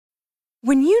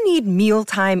When you need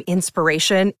mealtime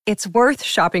inspiration, it's worth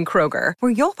shopping Kroger,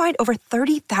 where you'll find over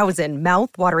 30,000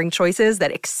 mouth-watering choices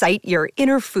that excite your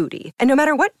inner foodie. And no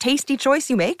matter what tasty choice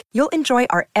you make, you'll enjoy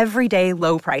our everyday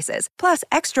low prices, plus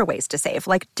extra ways to save,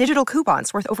 like digital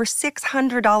coupons worth over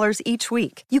 $600 each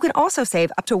week. You can also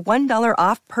save up to $1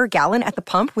 off per gallon at the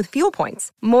pump with fuel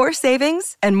points. More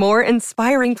savings and more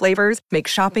inspiring flavors make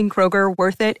shopping Kroger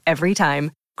worth it every time.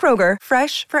 Kroger,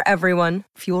 fresh for everyone.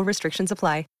 Fuel restrictions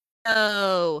apply.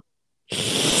 Oh.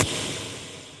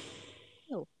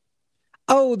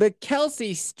 Oh, the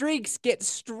Kelsey streaks get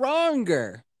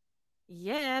stronger.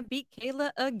 Yeah, beat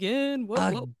Kayla again.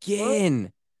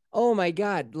 Again. Oh my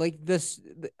God. Like this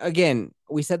again,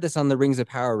 we said this on the Rings of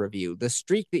Power review. The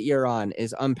streak that you're on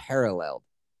is unparalleled.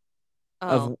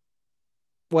 Oh.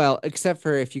 Well, except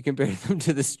for if you compare them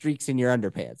to the streaks in your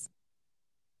underpants.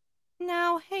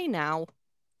 Hey now.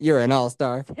 You're an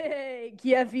all-star. Hey,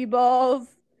 Yeffy balls.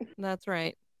 That's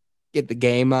right. Get the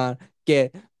game on.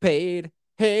 Get paid.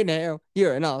 Hey now,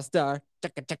 you're an all-star.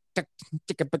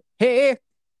 Hey.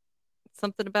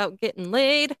 Something about getting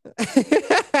laid.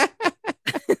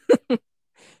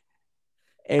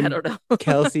 And I don't know.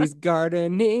 Kelsey's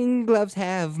gardening gloves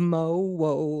have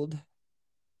mold.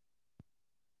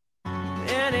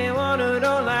 Anyone who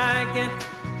don't like it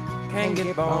can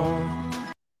get boned.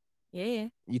 Yeah.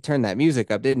 You turned that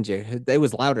music up, didn't you? It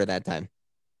was louder that time.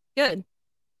 Good.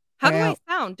 How do I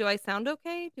sound? Do I sound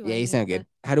okay? Yeah, you sound good.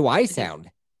 How do I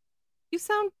sound? You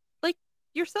sound like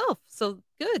yourself. So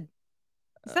good.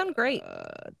 You sound great.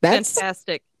 That's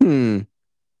fantastic.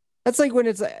 That's like when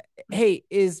it's like, hey,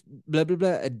 is blah, blah,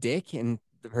 blah a dick? And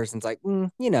the person's like,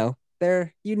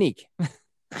 they're unique.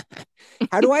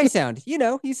 How do I sound?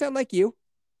 You sound like you.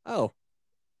 Oh.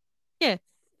 Yeah.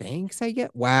 Thanks, I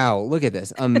get. Wow, look at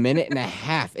this. A minute and a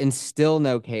half and still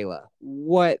no Kayla.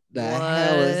 What the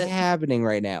hell is happening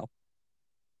right now?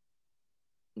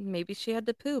 Maybe she had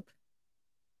to poop.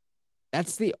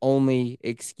 That's the only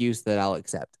excuse that I'll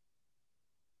accept.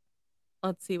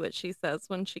 Let's see what she says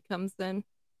when she comes in.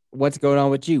 What's going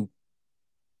on with you?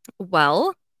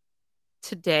 Well,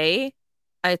 today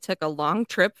I took a long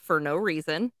trip for no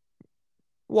reason.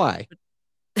 Why?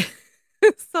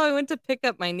 So I went to pick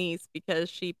up my niece because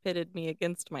she pitted me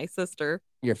against my sister.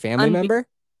 Your family member?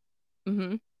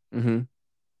 Mm-hmm. Mm-hmm.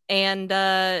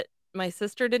 And my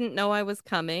sister didn't know I was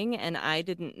coming, and I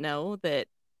didn't know that,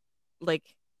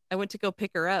 I went to go pick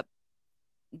her up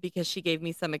because she gave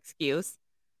me some excuse.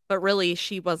 But really,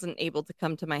 she wasn't able to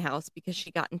come to my house because she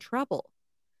got in trouble.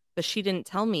 But she didn't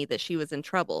tell me that she was in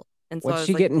trouble. And so What's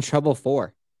she get in trouble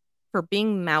for? For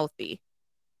being mouthy.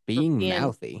 Being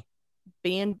mouthy?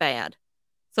 Being bad.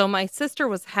 So my sister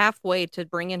was halfway to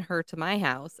bringing her to my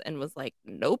house and was like,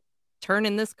 nope,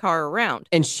 turning this car around.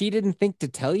 And she didn't think to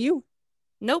tell you?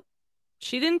 Nope.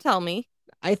 She didn't tell me.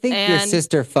 I think your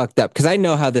sister fucked up because I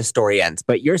know how this story ends,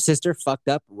 but your sister fucked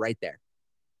up right there.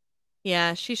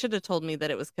 Yeah, she should have told me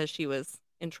that it was because she was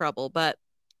in trouble. But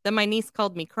then my niece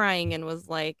called me crying and was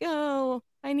like, oh,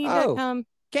 I need to come.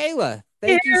 Kayla,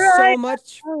 thank you so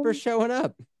much for showing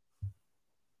up.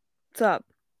 What's up?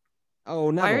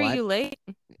 Oh, no. Why are you late?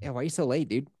 Yeah, why are you so late,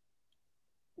 dude?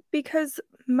 Because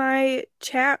my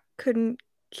chat couldn't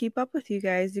keep up with you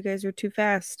guys. You guys were too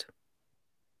fast.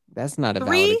 That's not a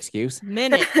valid excuse. 3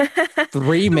 minutes.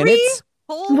 3 minutes?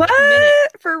 What?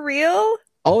 For real?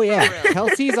 Oh, yeah.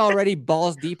 Kelsey's already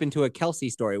balls deep into a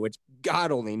Kelsey story, which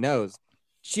God only knows.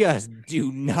 Just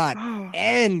do not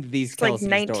end these Kelsey like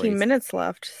 19 stories. minutes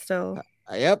left still.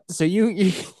 Yep. So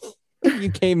you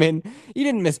came in. You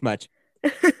didn't miss much.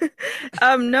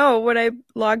 No, when I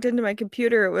logged into my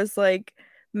computer, it was like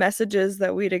messages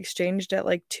that we'd exchanged at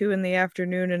like 2 p.m,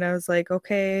 and I was like,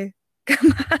 okay,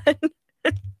 come on.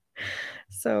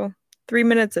 So 3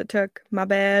 minutes it took. My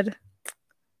bad.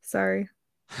 Sorry.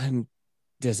 I'm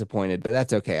disappointed, but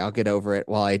that's okay. I'll get over it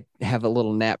while I have a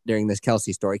little nap during this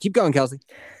Kelsey story. Keep going, Kelsey.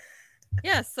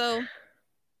 Yeah, so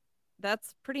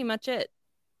that's pretty much it.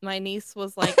 My niece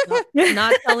was like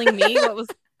not telling me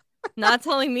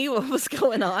what was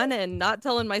going on and not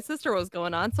telling my sister what was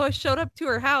going on. So I showed up to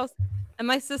her house and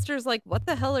my sister's like, what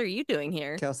the hell are you doing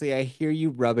here? Kelsey, I hear you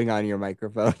rubbing on your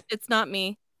microphone. It's not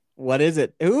me. What is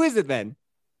it? Who is it then?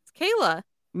 It's Kayla.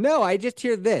 No, I just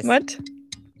hear this. What?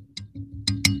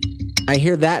 I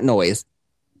hear that noise.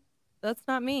 That's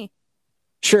not me.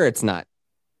 Sure, it's not.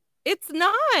 It's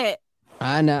not.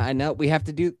 I know. We have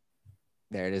to do.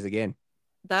 There it is again.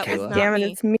 That was not Damn it,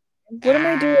 me. it's me. What am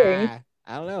I doing?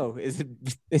 I don't know. Is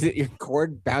it your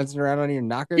cord bouncing around on your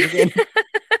knockers again?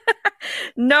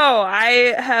 No,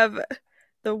 I have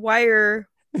the wire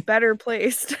better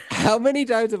placed. How many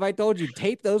times have I told you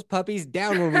tape those puppies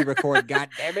down when we record? God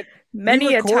damn it!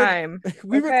 Many a record- time.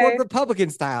 We Okay. record Republican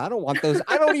style. I don't want those.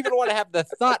 I don't even want to have the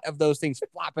thought of those things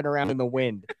flopping around in the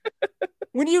wind.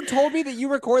 When you told me that you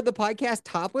record the podcast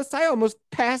topless, I almost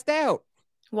passed out.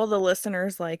 Well, the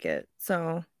listeners like it,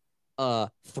 so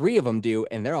 3 of them do,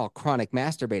 and they're all chronic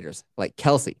masturbators, like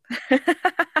Kelsey.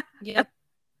 Yep.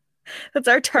 that's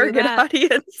our target that.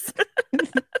 audience.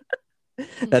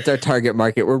 That's our target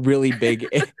market. We're really big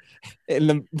in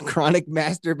the chronic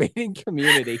masturbating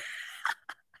community.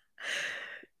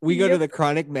 We go to Yep. the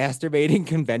chronic masturbating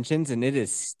conventions, and it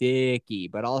is sticky,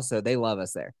 but also they love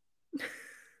us there.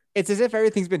 It's as if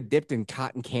everything's been dipped in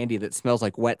cotton candy that smells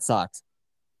like wet socks.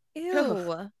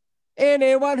 Ew.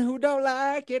 Anyone who don't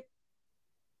like it,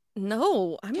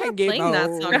 No, I'm Can't not get playing that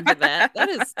no- song to that. That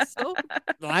is so.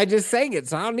 I just sang it,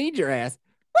 so I don't need your ass.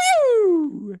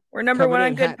 Woo! We're number Coming one in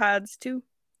on Good hot. Pods too.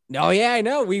 Oh yeah, I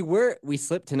know. We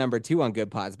slipped to number 2 on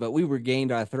Good Pods, but we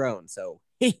regained our throne. So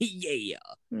yeah.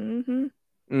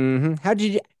 Mm-hmm. How'd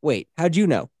you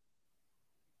know?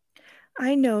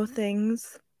 I know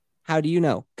things. How do you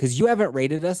know? Because you haven't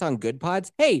rated us on Good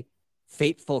Pods. Hey,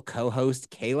 faithful co-host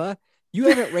Kayla, you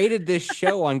haven't rated this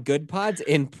show on Good Pods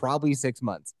in probably 6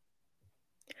 months.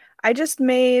 I just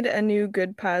made a new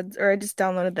Good Pods, or I just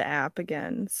downloaded the app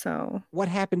again. So What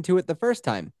happened to it the first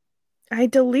time? I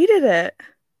deleted it.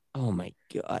 Oh my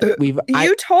god.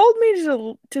 You told me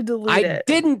to delete I it.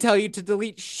 didn't tell you to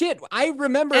delete shit. I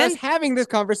remember us And- having this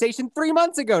conversation 3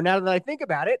 months ago. Now that I think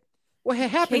about it, what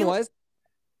had happened Caleb- was,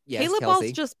 yes, Caleb Kelsey,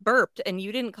 Balls just burped and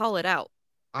you didn't call it out.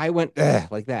 I went "Ugh,"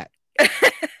 like that.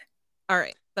 All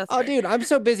right. That's Oh, right. dude, I'm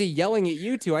so busy yelling at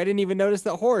you two. I didn't even notice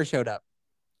that Horror showed up.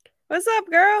 What's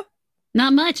up, girl?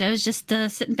 Not much. I was just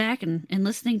sitting back and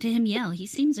listening to him yell. He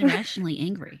seems irrationally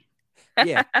angry.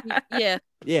 Yeah, Yeah.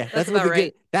 yeah, That's what about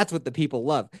right. that's what the people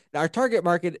love. Our target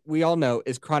market, we all know,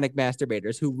 is chronic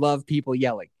masturbators who love people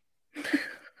yelling.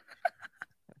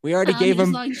 We already gave As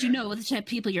them. long as you know which type of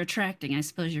people you're attracting, I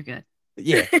suppose you're good.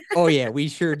 Yeah. Oh yeah, we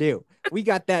sure do. We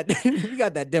got that. We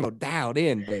got that demo dialed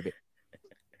in, baby.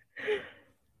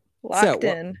 Locked So,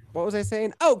 in. What was I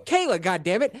saying? Oh, Kayla,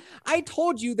 goddammit. I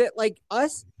told you that, like,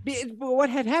 what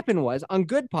had happened was on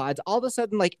Good Pods, all of a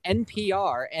sudden, like,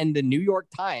 NPR and the New York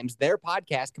Times, their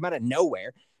podcast come out of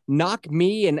nowhere, knock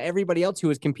me and everybody else who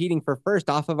was competing for first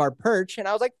off of our perch. And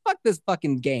I was like, fuck this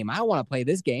fucking game. I don't want to play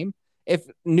this game. If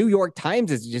New York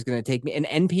Times is just going to take me, and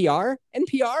NPR?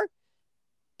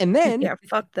 And then Yeah,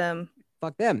 fuck them.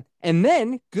 fuck them. And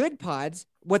then Good Pods,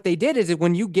 what they did is that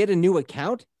when you get a new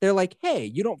account, they're like, hey,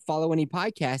 you don't follow any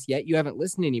podcasts yet. You haven't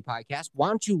listened to any podcasts. Why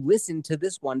don't you listen to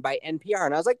this one by NPR?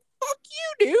 And I was like, fuck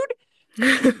you, dude.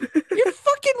 You're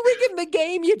fucking rigging the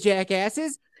game, you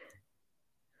jackasses.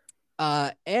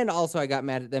 And also I got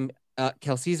mad at them.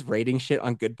 Kelsey's rating shit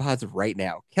on Good Pods right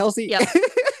now. Kelsey. Yep.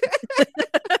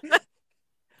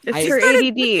 It's I your started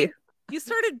ADD. You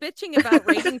started bitching about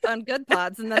ratings on Good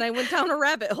Pods, and then I went down a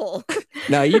rabbit hole.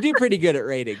 No, you do pretty good at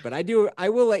rating, but I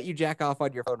will let you jack off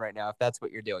on your phone right now if that's what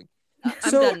you're doing. I'm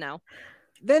So- done now.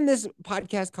 Then this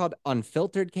podcast called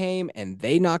Unfiltered came and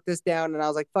they knocked us down and I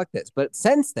was like, fuck this. But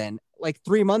since then, like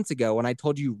 3 months ago, when I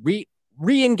told you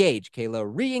re-engage, Kayla,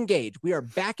 re-engage, we are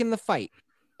back in the fight.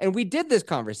 And we did this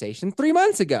conversation 3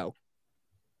 months ago.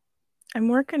 I'm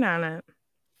working on it.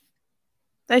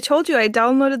 I told you I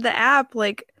downloaded the app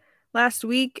like last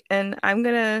week and I'm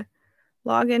gonna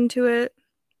log into it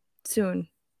soon.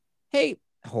 Hey,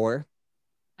 whore,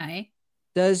 Hi.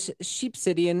 does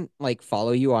Sheepsidian like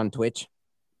follow you on Twitch?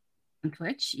 On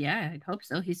Twitch? Yeah, I'd hope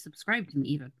so. He's subscribed to me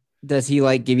even. Does he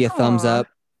like give you a thumbs Aw. up?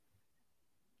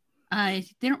 They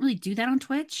don't really do that on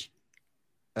Twitch.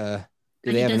 Do But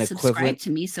they he have an does subscribe equivalent? to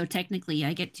me, so technically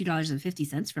I get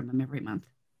 $2.50 from him every month.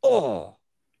 Oh,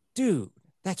 dude,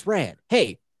 that's rad.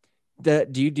 Hey, do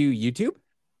you do YouTube?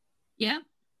 Yeah,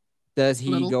 Does he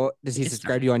Little. Does he Get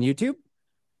subscribe to you on YouTube?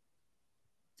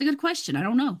 it's a good question. I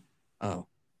don't know. Oh,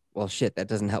 well, shit, that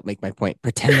doesn't help make my point.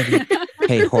 Pretend that you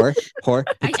hey, whore,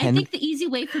 I pretend. think the easy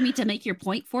way for me to make your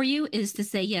point for you is to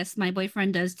say, yes, my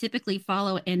boyfriend does typically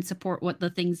follow and support what the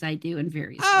things I do in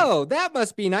various ways. Oh, that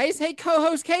must be nice. Hey,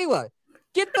 co-host Kayla,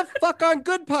 get the fuck on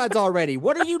Good Pods already.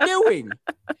 What are you doing?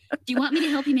 Do you want me to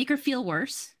help you make her feel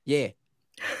worse? Yeah.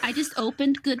 I just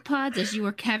opened Good Pods as you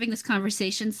were having this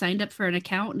conversation, signed up for an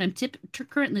account, and I'm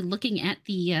currently looking at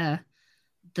your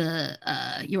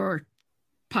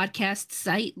podcast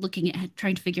site, looking at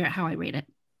trying to figure out how I rate it.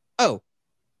 Oh,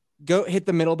 go hit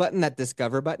the middle button, that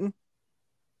discover button.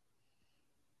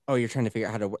 Oh, you're trying to figure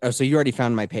out how to. Oh, so you already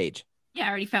found my page. Yeah, I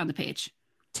already found the page.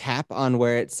 Tap on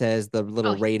where it says the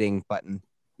little Oh. rating button.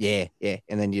 Yeah.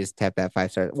 And then you just tap that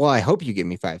 5 stars. Well, I hope you give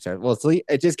me 5 stars. Well, see,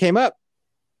 it just came up.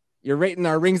 You're rating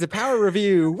our Rings of Power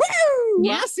review. Woo!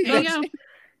 Yeah, Awesome. there you go.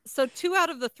 So 2 out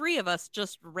of the 3 of us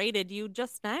just rated you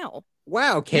just now.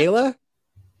 Wow, Kayla.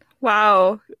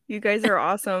 Wow, you guys are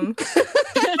awesome.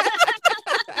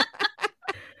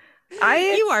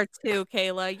 You are too,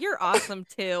 Kayla. You're awesome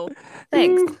too.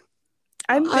 Thanks.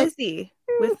 I'm busy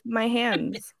with my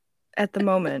hands at the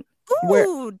moment.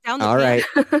 Ooh, down the All right.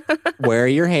 pants. Where are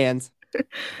your hands?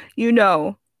 You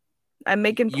know, I'm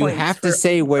making points. You have to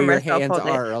say where for your myself hands all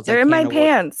day. are, or else They're I in my can't award-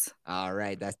 pants. All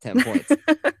right, that's 10 points.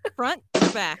 Front or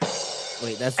back?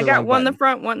 Wait, that's I the got wrong one in the button.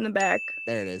 front, one in the back.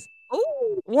 There it is.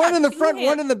 Ooh, One yeah, in the 2 front, hands.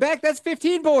 one in the back. That's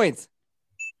 15 points.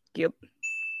 Yep.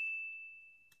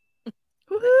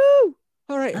 Woohoo!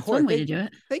 All right, That's Hor, one way to do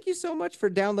it. thank you so much for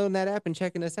downloading that app and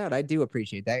checking us out. I do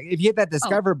appreciate that. If you hit that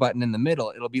discover button in the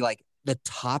middle, it'll be like the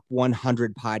top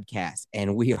 100 podcasts,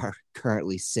 and we are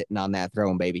currently sitting on that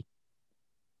throne, baby.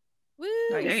 Woo.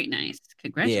 Very nice.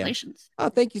 Congratulations. Oh,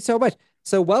 thank you so much.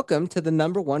 So welcome to the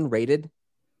 #1 rated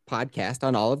podcast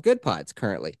on all of Good Pods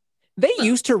currently. They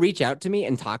used to reach out to me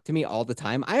and talk to me all the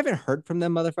time. I haven't heard from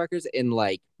them motherfuckers in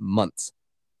like months.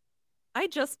 I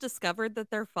just discovered that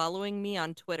they're following me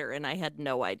on Twitter and I had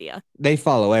no idea. They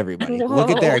follow everybody. Look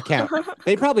at their account.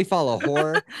 They probably follow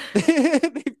Horror. Not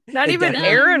They even definitely-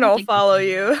 Aaron will follow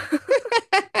you.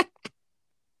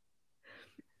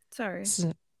 Sorry.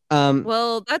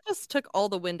 Well, that just took all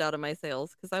the wind out of my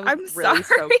sails because I was I'm really sorry.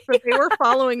 stoked that they were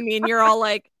following me and you're all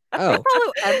like, I Oh,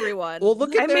 follow everyone. well,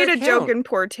 look at I their made a joke account. in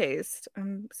poor taste.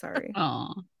 I'm sorry.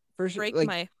 Oh, For sure. Break Like,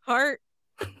 my heart.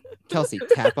 Kelsey,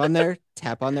 tap on their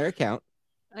account.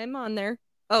 I'm on there.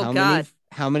 Oh, how God.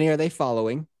 How many are they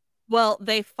following? Well,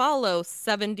 they follow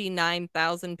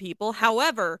 79,000 people.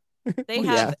 However, they Oh,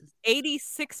 have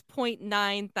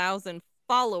 86.9 thousand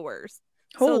followers.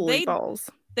 Holy so balls.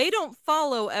 they don't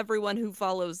follow everyone who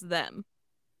follows them.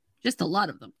 just a lot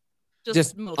of them.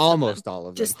 Just most almost all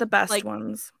of them. Just the best Like-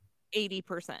 ones.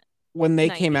 80%. When they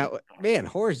came 90. out, man,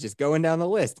 Horror's just going down the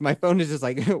list. My phone is just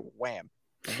like wham,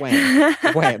 wham,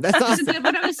 wham. That's Isn't awesome. that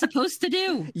what I was supposed to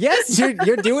do? Yes,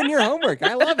 you're doing your homework.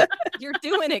 I love it. You're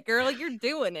doing it, girl. You're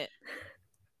doing it.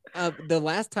 The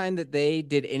last time that they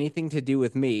did anything to do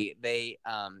with me, they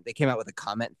came out with a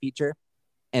comment feature,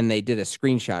 and they did a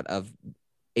screenshot of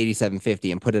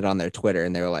 8750 and put it on their Twitter,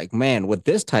 and they were like, "Man, with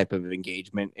this type of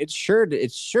engagement, it's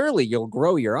surely you'll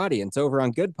grow your audience over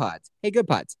on Good Pods." Hey, Good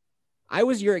Pods, I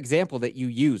was your example that you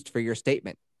used for your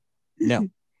statement. No, We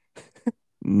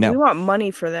no. want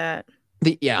money for that.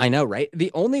 Yeah, I know, right?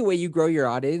 The only way you grow your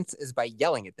audience is by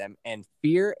yelling at them and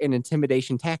fear and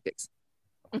intimidation tactics.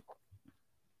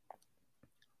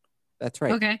 That's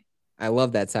right. Okay. I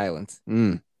love that silence.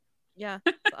 Yeah,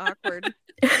 it's awkward.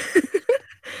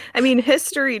 I mean,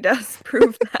 history does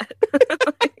prove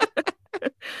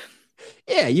that.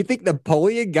 Yeah, you think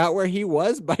Napoleon got where he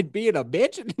was by being a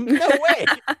bitch? No way.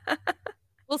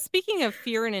 Well, speaking of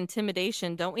fear and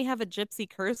intimidation, don't we have a gypsy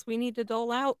curse we need to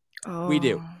dole out? We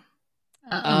do.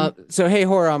 Uh-oh. So, hey,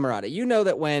 Horror Amarada, you know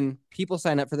that when people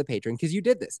sign up for the patron, because you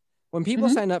did this, when people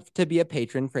Mhm. sign up to be a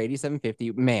patron for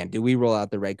 8750, man, do we roll out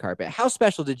the red carpet. How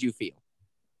special did you feel?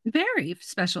 Very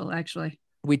special, actually.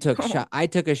 We took Oh. shot. I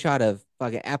took a shot of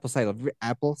fucking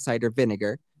apple cider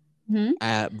vinegar.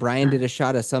 Mhm. Brian did a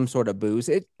shot of some sort of booze.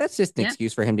 That's just an Yeah.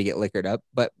 excuse for him to get liquored up,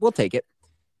 but we'll take it.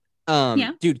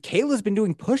 Yeah. Dude, Kayla's been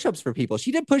doing push-ups for people.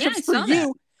 She did push-ups I for saw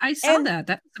you. I saw And- that.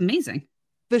 That was amazing.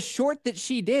 The short that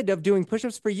she did of doing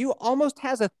push-ups for you almost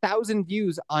has 1,000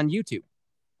 views on YouTube.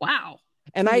 Wow.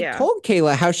 And I Yeah. told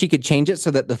Kayla how she could change it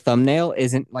so that the thumbnail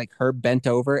isn't like her bent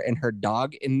over and her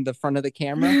dog in the front of the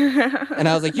camera. And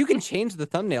I was like, you can change the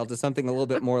thumbnail to something a little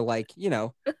bit more like,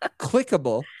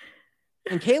 clickable.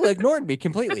 And Kayla ignored me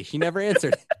completely. She never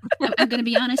answered. I'm going to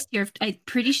be honest here. I'm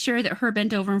pretty sure that her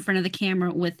bent over in front of the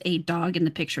camera with a dog in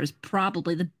the picture is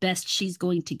probably the best she's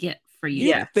going to get for you. You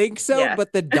Yeah. think so? Yeah.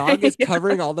 But the dog is Yeah.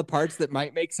 covering all the parts that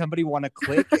might make somebody want to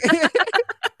click.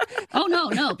 Oh,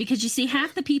 no, because you see,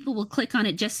 half the people will click on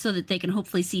it just so that they can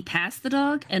hopefully see past the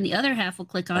dog, and the other half will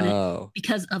click on it Oh,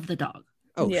 because of the dog.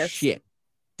 Yes. Shit.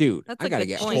 Dude, That's I a got to good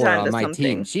get point. She's Horror on onto my team.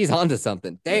 something. She's onto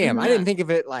something. Damn, I Yeah. didn't think of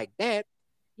it like that.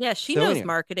 Yeah, she So knows anyway.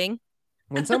 marketing.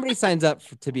 When somebody signs up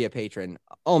to be a patron,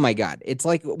 oh my God, it's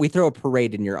like we throw a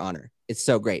parade in your honor. It's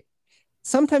so great.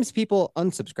 Sometimes people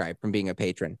unsubscribe from being a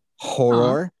patron.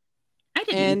 Horror. I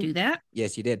didn't And- do that.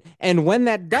 Yes, you did. And when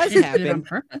that I does didn't do it on happen,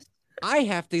 purpose. I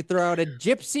have to throw out a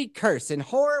gypsy curse. And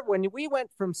Horror, when we went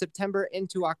from September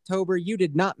into October, you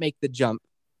did not make the jump.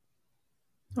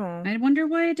 Oh. I wonder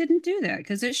why I didn't do that,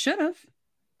 because it should have.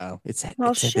 Oh, it said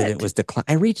Well, that it shit. was declined.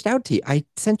 I reached out to you. I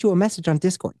sent you a message on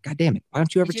Discord. God damn it! Why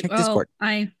don't you ever check Discord?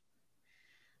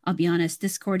 I'll be honest.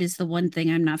 Discord is the one thing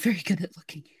I'm not very good at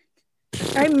looking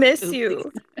at. I miss Oopsies.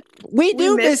 you. We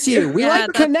do miss you. We Yeah, like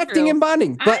that's connecting true. and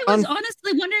bonding. But I was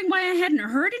honestly wondering why I hadn't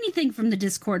heard anything from the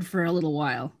Discord for a little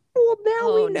while. well, now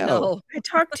Oh we know. no. I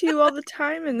talk to you all the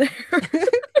time in there.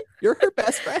 You're her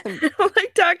best friend. I'm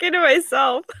like talking to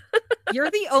myself. You're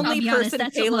the I'll only be honest, person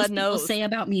that's what Kayla most people knows. say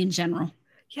about me in general.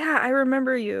 Yeah, I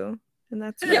remember you. And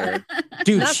that's Yeah. weird.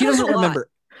 Dude, That she says doesn't a lot. remember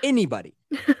anybody.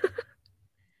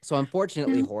 So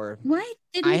unfortunately, No. Horror, Why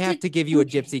didn't I have it- to give you a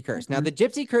Okay. gypsy curse. Now, the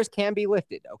gypsy curse can be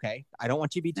lifted, okay? I don't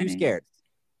want you to be too Alright. scared.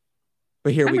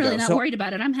 But here I'm we really go. not So worried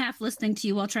about it. I'm half listening to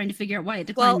you while trying to figure out why it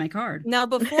declined Well, my card. Now,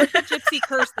 before he gypsy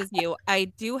curses you, I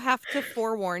do have to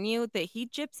forewarn you that he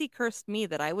gypsy cursed me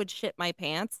that I would shit my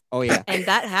pants, oh yeah, and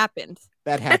that happened.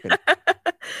 that happened.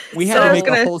 We So had I to was make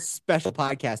gonna- a whole special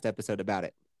podcast episode about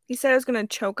it. He said I was going to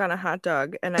choke on a hot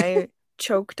dog, and I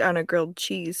choked on a grilled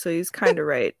cheese, so he's kind of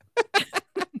right.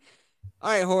 All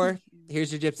right, Horror,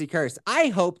 here's your gypsy curse. I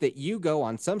hope that you go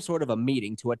on some sort of a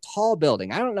meeting to a tall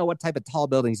building. I don't know what type of tall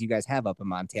buildings you guys have up in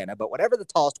Montana, but whatever the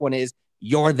tallest one is,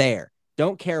 you're there.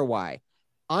 Don't care why.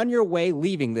 On your way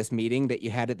leaving this meeting that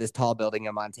you had at this tall building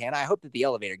in Montana, I hope that the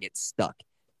elevator gets stuck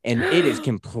and it is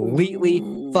completely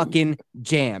fucking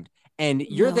jammed. And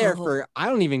you're there No. for, I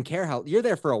don't even care how, you're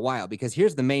there for a while because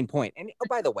here's the main point. And oh,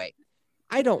 by the way,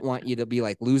 I don't want you to be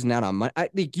like losing out on money.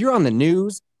 Like, you're on the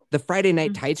news. The Friday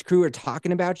Night Tights crew are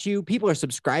talking about you. People are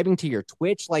subscribing to your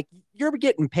Twitch. Like, you're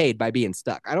getting paid by being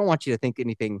stuck. I don't want you to think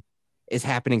anything is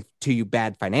happening to you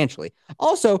bad financially.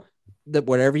 Also, that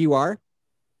whatever you are,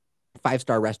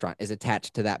 5-star restaurant is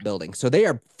attached to that building. So they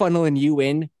are funneling you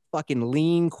in fucking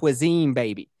lean cuisine,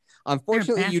 baby. There a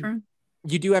Unfortunately, bathroom?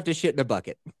 you do have to shit in a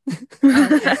bucket.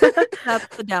 That's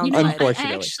the You downside. know, what? I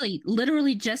Unfortunately. actually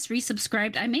literally just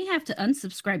resubscribed. I may have to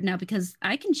unsubscribe now because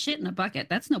I can shit in a bucket.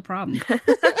 That's no problem.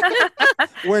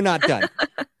 We're not done.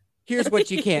 Here's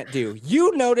what you can't do.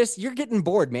 You notice you're getting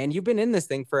bored, man. You've been in this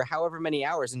thing for however many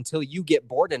hours until you get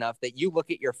bored enough that you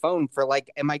look at your phone for like,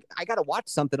 I got to watch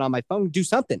something on my phone, do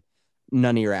something.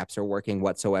 None of your apps are working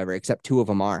whatsoever, except 2 of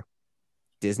them are.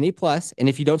 Disney Plus. And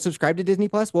if you don't subscribe to Disney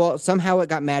Plus, well, somehow it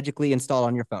got magically installed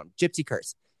on your phone. Gypsy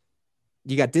curse.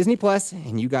 You got Disney Plus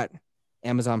and you got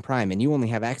Amazon Prime, and you only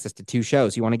have access to 2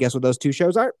 shows. You want to guess what those 2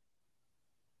 shows are?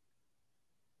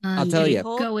 I'll tell you.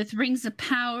 Go with Rings of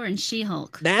Power and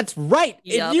She-Hulk. That's right.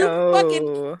 Yup. If you Oh.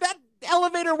 fucking, that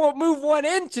elevator won't move 1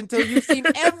 inch until you've seen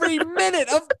every minute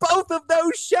of both of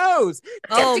those shows.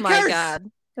 Oh Gypsy my curse.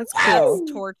 god, That's Wow. cool.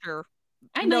 that's torture.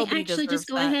 I might Nobody actually just deserves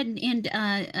go that.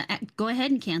 ahead and go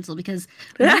ahead and cancel because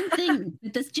one thing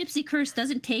that this gypsy curse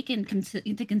doesn't take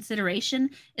into consideration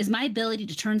is my ability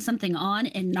to turn something on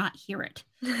and not hear it.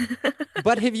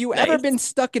 But have you ever Nice. been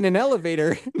stuck in an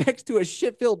elevator next to a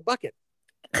shit-filled bucket?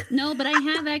 No, but I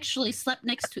have actually slept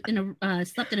in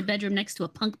a bedroom next to a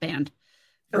punk band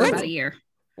for What? about a year.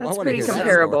 Well, I That's wanna pretty hear that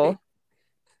comparable.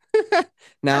 I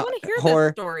Now, want to hear Horror,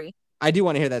 that story. I do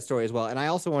want to hear that story as well. And I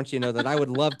also want you to know that I would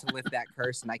love to lift that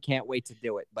curse, and I can't wait to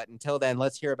do it. But until then,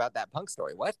 let's hear about that punk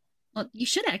story. What? Well, you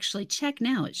should actually check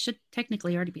now. It should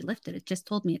technically already be lifted. It just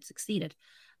told me it succeeded.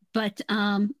 But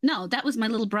no, that was my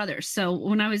little brother. So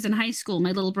when I was in high school,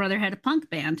 my little brother had a punk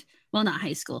band. Well, not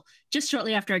high school, just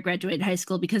shortly after I graduated high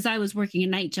school, because I was working a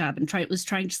night job and was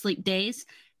trying to sleep days.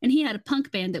 And he had a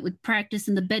punk band that would practice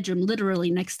in the bedroom literally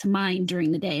next to mine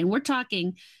during the day. And we're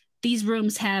talking, these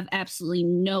rooms have absolutely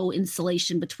no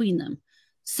insulation between them.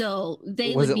 So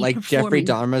they Was would it be like Jeffrey performing-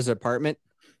 Dahmer's apartment?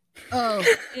 Oh,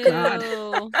 God.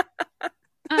 Ew.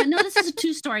 No, this is a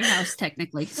 2-story house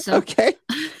technically. So Okay.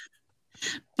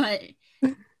 but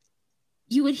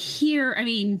you would hear, I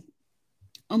mean,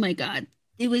 oh my God,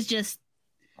 it was just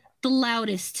the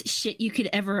loudest shit you could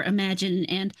ever imagine.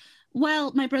 And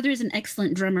while my brother is an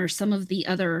excellent drummer, some of the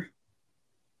other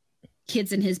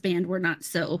kids in his band were not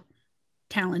so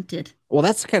talented. Well,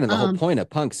 that's kind of the whole Um, point of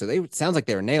punk. So it sounds like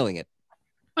they were nailing it.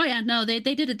 Oh yeah, no, they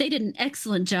did it. They did an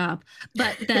excellent job.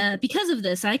 But because of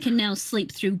this, I can now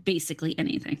sleep through basically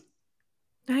anything.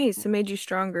 Nice. It made you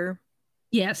stronger.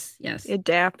 Yes, yes.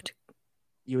 Adapt.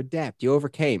 You adapt. You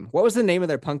overcame. What was the name of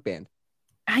their punk band?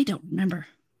 I don't remember.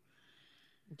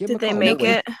 Give 'em Did a they call. make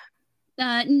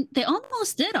No, it? They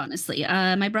almost did, honestly.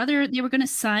 My brother, they were going to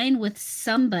sign with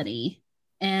somebody,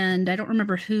 and I don't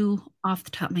remember who off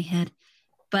the top of my head,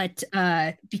 but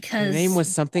because The name was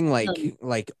something like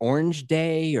Um, Orange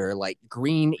Day or like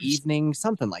Green Evening,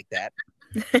 something like that.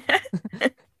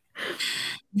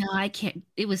 no, I can't.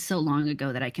 It was so long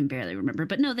ago that I can barely remember.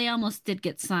 But no, they almost did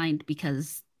get signed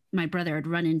because my brother had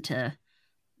run into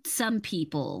some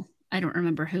people I don't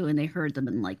remember who, and they heard them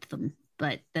and liked them.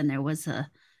 But then there was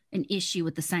an issue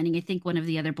with the signing. I think one of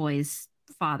the other boys'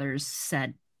 fathers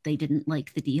said they didn't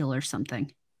like the deal or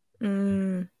something.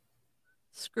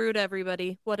 Screwed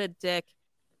everybody. What a dick.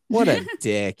 What a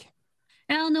dick.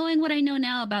 Well, knowing what I know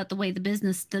now about the way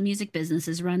the music business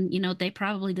is run, he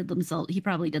probably did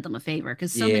them a favor,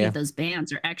 because so many of those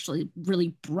bands are actually really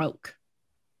broke.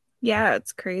 Yeah,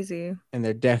 it's crazy. And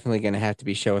they're definitely going to have to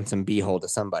be showing some b-hole to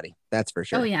somebody. That's for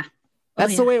sure. Oh, yeah.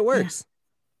 That's the way it works.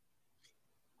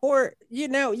 Yeah. Or,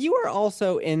 you are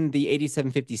also in the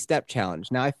 8750 Step Challenge.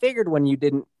 Now, I figured when you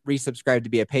didn't resubscribe to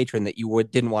be a patron that you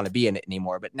didn't want to be in it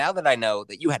anymore. But now that I know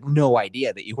that you had no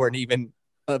idea that you weren't even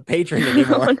a patron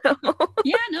anymore. Oh, no.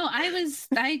 Yeah, no, I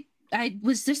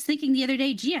was just thinking the other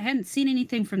day, gee, I hadn't seen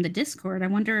anything from the Discord. I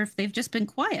wonder if they've just been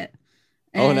quiet.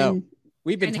 Oh, no.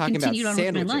 We've been talking about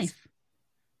sandwiches.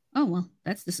 Oh, well,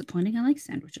 that's disappointing. I like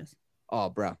sandwiches. Oh,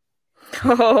 bro.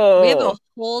 Oh, We have a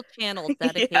whole channel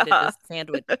dedicated to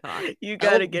sandwich talk. You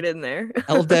got to get in there.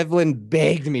 El Devlin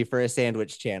begged me for a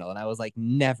sandwich channel, and I was like,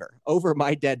 never. Over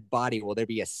my dead body will there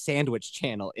be a sandwich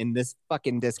channel in this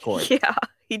fucking Discord. Yeah,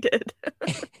 he did.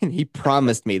 And he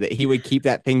promised me that he would keep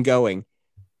that thing going.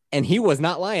 And he was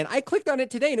not lying. I clicked on it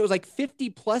today, and it was like 50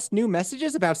 plus new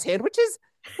messages about sandwiches.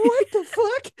 What the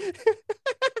fuck?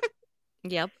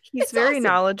 Yep. He's It's very awesome.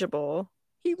 knowledgeable.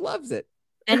 He loves it.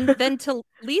 And then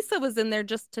Lisa was in there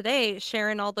just today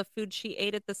sharing all the food she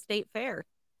ate at the state fair.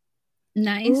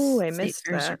 Nice. Ooh, I State missed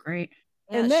fairs that. are great.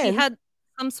 Yeah, And then- she had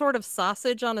some sort of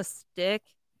sausage on a stick,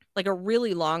 like a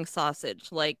really long sausage,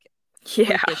 like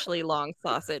Yeah. freakishly long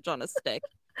sausage on a stick.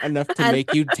 Enough to And-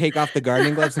 make you take off the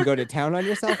gardening gloves and go to town on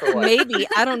yourself, or what? Maybe,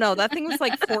 I don't know. That thing was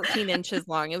like 14 inches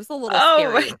long. It was a little Oh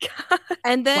scary. my god.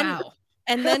 And then Wow.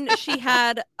 and then she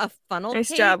had a funnel Nice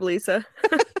cake job, Lisa.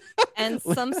 and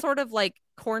some sort of like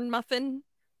corn muffin.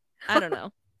 I don't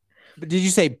know. Did you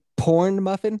say porn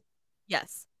muffin?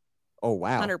 Yes, Oh,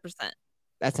 wow. 100%.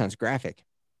 That sounds graphic.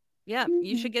 Yeah,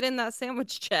 you should get in that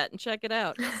sandwich chat and check it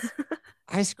out.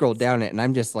 I scrolled down it and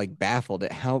I'm just like baffled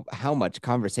at how much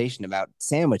conversation about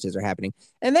sandwiches are hhappening.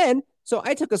 And then, so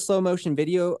I took a slow motion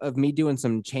video of me doing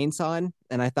some chainsawing,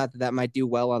 and I thought that might do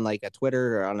well on like a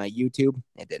Twitter or on a YouTube.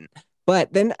 It didn't.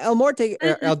 But then El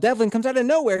Devlin comes out of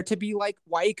nowhere to be like,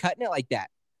 why are you cutting it like that?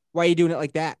 Why are you doing it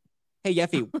like that? Hey,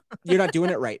 Yeffy, you're not doing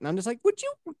it right. And I'm just like, would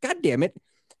you? God damn it.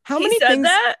 How He many said things?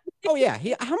 that? Oh, yeah.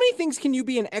 How many things can you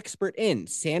be an expert in?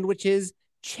 Sandwiches,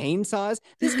 chainsaws.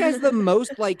 This guy's the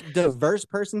most like diverse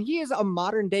person. He is a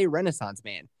modern day Renaissance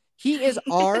man. He is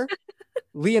our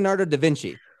Leonardo da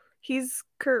Vinci. He's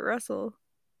Kurt Russell.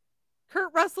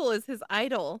 Kurt Russell is his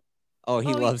idol. Oh,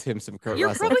 he Oh, loves him some Kurt You're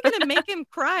Russell. probably going to make him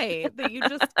cry that you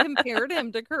just compared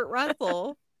him to Kurt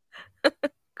Russell.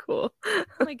 Cool. Oh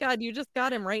my God, you just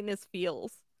got him right in his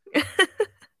feels.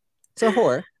 So,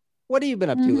 Hor, what have you been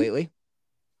up to Mhm. lately?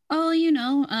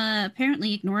 Oh,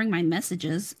 apparently ignoring my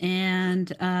messages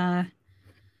and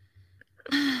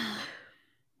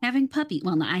having puppies.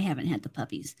 Well, no, I haven't had the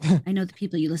puppies. I know the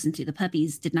people you listen to. The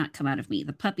puppies did not come out of me.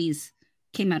 The puppies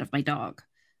came out of my dog.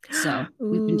 So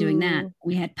we've been doing that.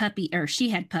 Ooh. She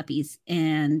had puppies,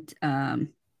 and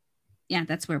yeah,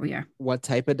 that's where we are. What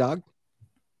type of dog?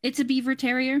 It's a beaver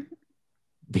terrier.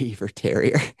 Beaver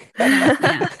terrier. Yeah.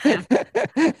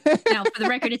 Now, for the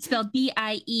record, it's spelled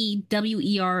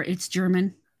Biewer. It's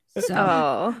German. So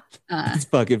Oh. It's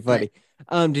fucking funny.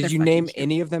 Did they're you fucking name cute.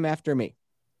 any of them after me?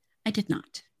 I did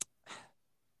not.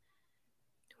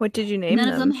 What did you name None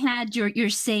them? of them had your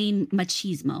same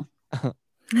machismo.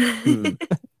 Hmm.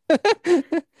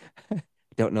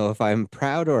 Don't know if I'm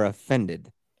proud or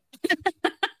offended.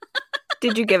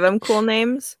 Did you give them cool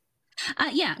names?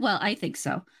 Yeah, well, I think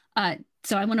so.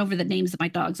 So I went over the names of my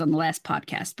dogs on the last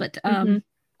podcast, but Mhm.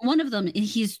 one of them,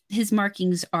 his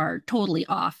markings are totally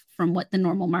off from what the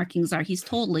normal markings are. He's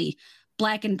totally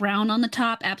black and brown on the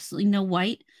top, absolutely no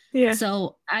white. Yeah.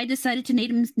 So I decided to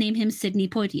name him Sidney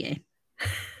Poitier.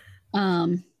 I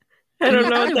and don't the know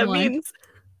what other that one- means.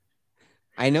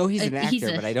 I know he's an He's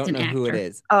actor, but I don't an know who it actor.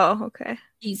 is. Oh, okay.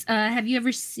 He's have you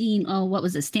ever seen what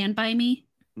was it, Stand By Me?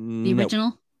 The Nope.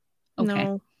 original? Okay.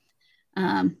 No.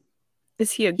 He's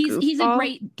Is he a goofball? he's a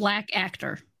great black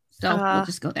actor. So we'll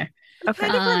just go there. Okay.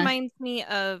 Kind of Uh, reminds me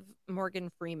of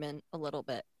Morgan Freeman a little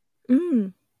bit.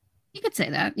 Mm. You could say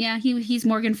that. Yeah, he's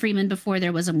Morgan Freeman before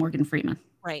there was a Morgan Freeman.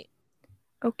 Right.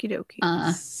 Okie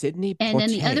dokie. Sidney And then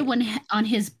the other Poitier. one on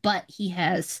his butt, he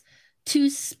has 2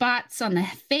 spots on the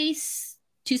face,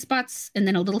 2 spots, and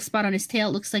then a little spot on his tail.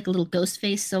 It looks like a little ghost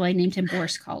face, so I named him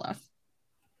Boris Karloff.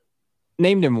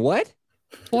 Named him what?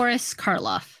 Boris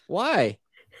Karloff. Why?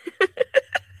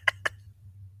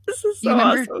 This is you so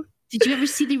remember- awesome. Did you ever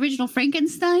see the original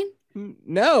Frankenstein?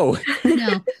 No.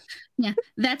 No. Yeah,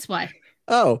 that's why.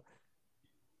 Oh.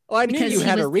 Well, I knew Because you he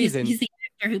had a was- reason. He's the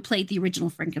actor who played the original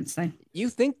Frankenstein. You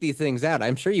think these things out.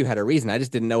 I'm sure you had a reason. I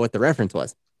just didn't know what the reference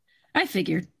was. I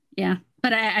figured. Yeah.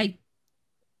 But I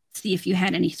see if you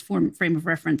had any frame of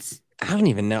reference. I don't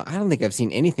even know. I don't think I've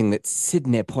seen anything that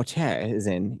Sidney Poitier is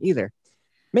in either.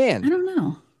 Man, I don't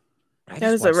know. I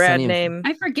That just was a watched rad Sunny and- name.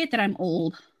 I forget that I'm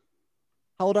old.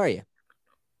 How old are you?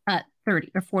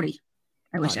 30 or 40.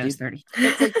 I wish Oh, I was dude. 30.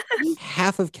 That's like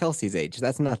half of Kelsey's age.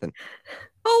 That's nothing.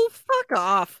 Oh, fuck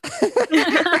off.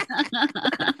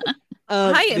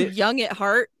 I am The- young at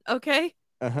heart. Okay.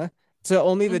 uh-huh. So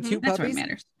only the Mhm. two That's what puppies?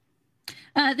 matters.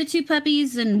 The 2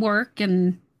 puppies and work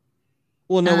and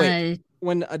Well, no, wait. uh,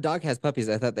 When a dog has puppies,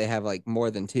 I thought they have like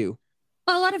more than 2.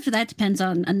 well, a lot of that depends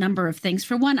on a number of things.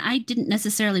 For one, I didn't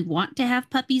necessarily want to have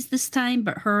puppies this time,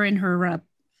 but her and her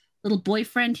little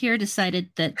boyfriend here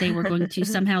decided that they were going to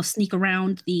somehow sneak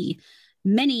around the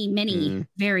many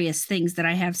various things that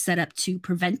I have set up to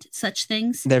prevent such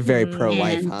things. They're very Mm.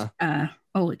 pro-life, And,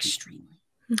 huh? Extremely.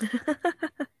 You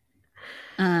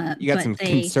got but some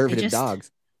they conservative just-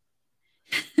 dogs.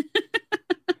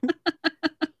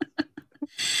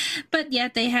 But yeah,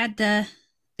 they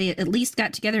at least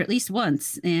got together at least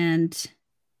once, and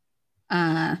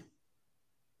yeah.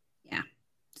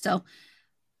 So,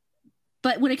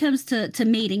 but when it comes to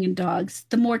mating and dogs,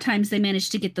 the more times they manage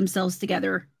to get themselves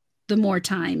together, the more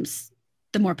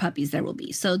puppies there will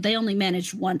be. So they only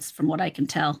managed once, from what I can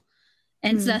tell,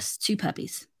 and Hmm. thus 2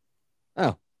 puppies.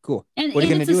 Oh, cool. And, What are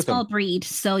you and gonna it's do a with them? small breed,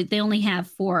 so they only have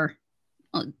 4.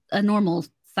 A normal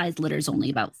size litter is only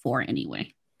about 4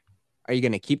 anyway. Are you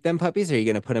going to keep them puppies or are you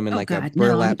going to put them in like a no,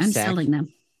 burlap I'm sack? selling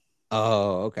them.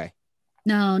 Oh, okay.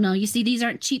 No. You see, these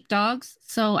aren't cheap dogs,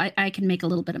 so I can make a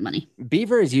little bit of money.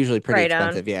 Beaver is usually pretty Right on.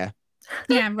 expensive, yeah.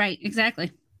 Yeah, right.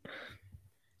 Exactly.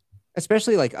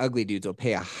 Especially like ugly dudes will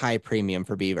pay a high premium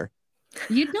for beaver.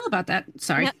 You'd know about that.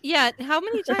 Sorry. Yeah. How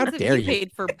many times have dare you you.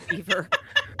 paid for beaver?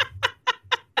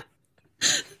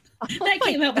 That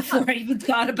came out before I even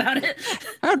thought about it.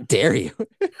 How dare you?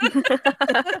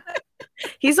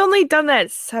 He's only done that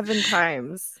 7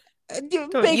 times.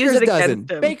 Don't use Baker's it dozen.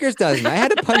 against him. Baker's dozen. I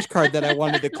had a punch card that I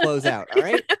wanted to close out. All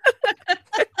right.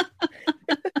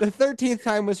 The 13th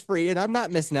time was free, and I'm not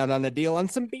missing out on a deal on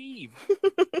some beef.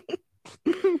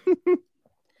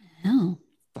 Oh.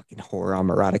 Fucking horror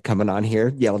Amarada coming on here,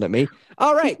 yelling at me.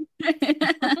 All right.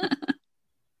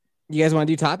 You guys want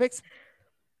to do topics?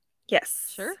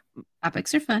 Yes. Sure.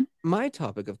 Topics are fun. My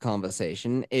topic of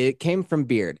conversation, it came from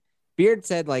Beard. Beard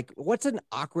said, like, what's an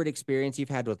awkward experience you've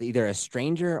had with either a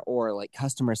stranger or like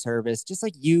customer service, just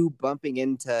like you bumping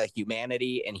into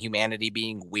humanity and humanity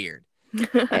being weird.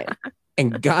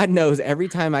 And God knows every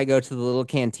time I go to the little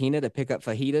cantina to pick up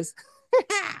fajitas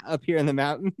up here in the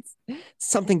mountains,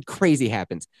 something crazy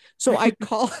happens. So I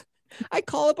call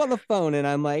up on the phone and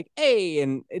I'm like, hey,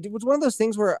 and it was one of those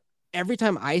things where every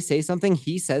time I say something,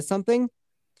 he says something.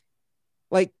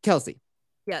 Like, Kelsey,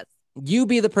 Yes. you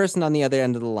be the person on the other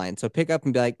end of the line. So pick up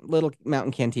and be like, Little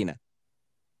Mountain Cantina.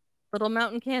 Little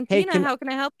Mountain Cantina. can- How can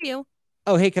I help you?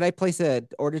 Oh, hey, could I place a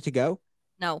order to go?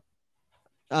 No.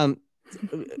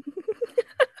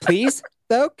 Please,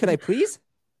 though? Could I please?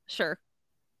 Sure.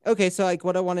 Okay, so like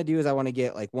what I want to do is I want to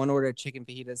get like one order of chicken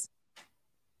fajitas.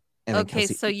 And then Okay,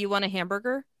 Kelsey- so you want a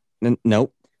hamburger?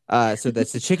 Nope. So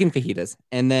that's the chicken fajitas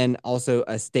and then also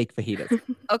a steak fajitas.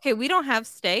 Okay, we don't have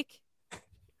steak.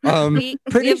 We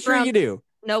Pretty have sure ground- you do.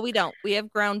 No, we don't. We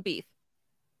have ground beef.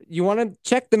 You want to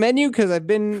check the menu? Because I've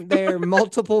been there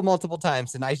multiple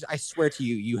times, and I swear to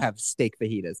you, you have steak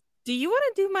fajitas. Do you want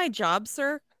to do my job,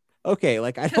 sir? Okay,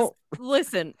 like I 'Cause, don't.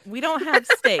 listen, we don't have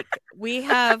steak. We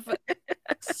have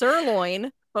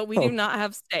sirloin, but we Oh. do not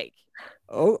have steak.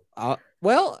 Oh,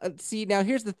 well, see, now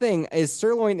here's the thing: is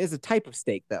sirloin is a type of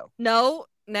steak, though. No,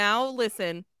 now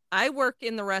listen. I work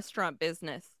in the restaurant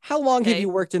business. How long have Okay. you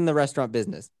worked in the restaurant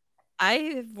business? I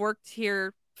have worked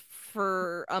here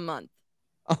for a month.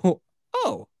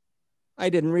 Oh, I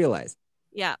didn't realize.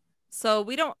 Yeah. So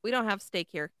we don't have steak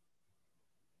here.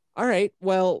 All right,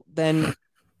 well then,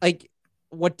 like,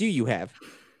 what do you have?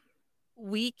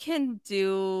 We can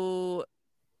do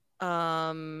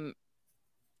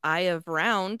eye of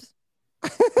round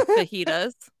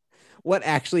fajitas. What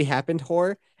actually happened,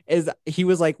 Hor, is he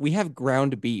was like, we have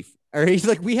ground beef, or he's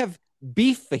like, we have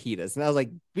beef fajitas, and I was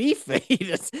like, beef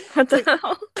fajitas. What the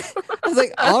hell? I was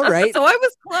like, all right. So I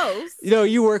was close.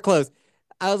 You were close.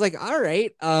 I was like, all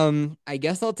right, I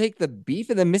guess I'll take the beef.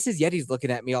 And then Mrs. Yeti's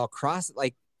looking at me all cross,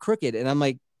 like crooked. And I'm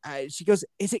like, she goes,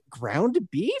 "Is it ground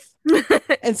beef?"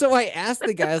 And so I asked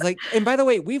the guy, I was like, and by the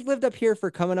way, we've lived up here for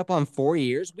coming up on 4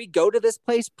 years. We go to this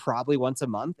place probably once a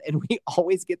month and we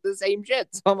always get the same shit.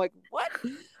 So I'm like, what?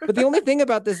 But the only thing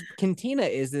about this cantina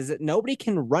is that nobody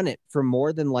can run it for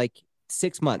more than like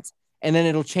 6 months and then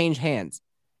it'll change hands.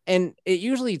 And it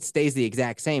usually stays the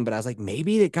exact same, but I was like,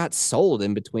 maybe it got sold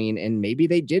in between and maybe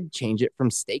they did change it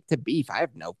from steak to beef. I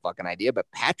have no fucking idea, but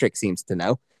Patrick seems to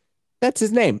know. That's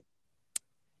his name.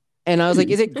 And I was like,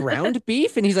 is it ground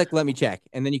beef? And he's like, let me check.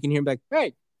 And then you can hear him back,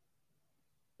 hey,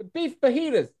 the beef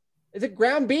fajitas. Is it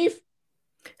ground beef?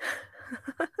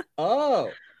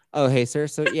 Oh, hey, sir.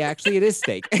 So yeah, actually it is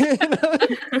steak. And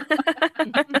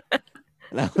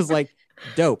I was like,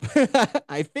 dope.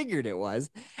 I figured it was.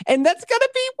 And that's going to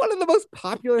be one of the most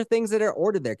popular things that are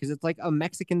ordered there because it's like a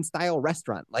Mexican style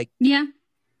restaurant. Like, Yeah.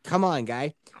 come on,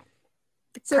 guy.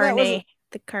 The So that was- carne.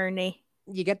 The carne.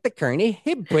 You get the kearney.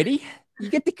 Hey, buddy. You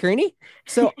get the kearney.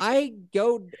 So I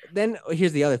go, then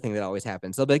here's the other thing that always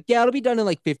happens. They'll be like, yeah, it'll be done in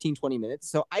like 15, 20 minutes.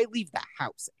 So I leave the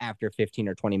house after 15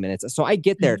 or 20 minutes. So I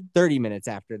get there 30 minutes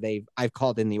after I've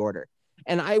called in the order.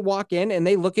 And I walk in and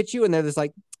they look at you and they're just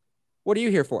like, what are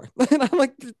you here for? And I'm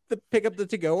like, to pick up the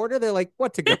to-go order. They're like,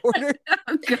 what to-go order?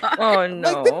 Oh, God. Oh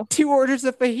Like the no. 2 orders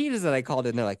of fajitas that I called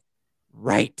in. They're like,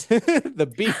 right.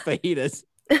 The beef fajitas.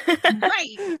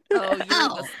 Right. Oh, you're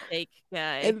Oh. the steak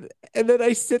guy. And then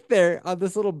I sit there on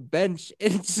this little bench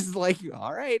and it's just like,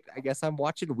 all right, I guess I'm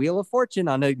watching Wheel of Fortune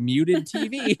on a muted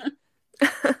TV.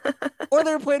 Or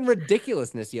they were playing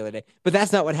Ridiculousness the other day. But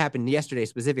that's not what happened yesterday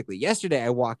specifically. Yesterday,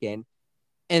 I walk in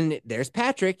and there's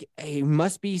Patrick. He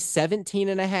must be 17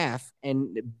 and a half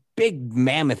and big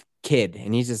mammoth kid.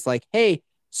 And he's just like, hey,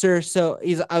 sir. So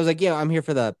I was like, yeah, I'm here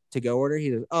for the to-go order. He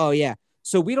goes, oh, yeah.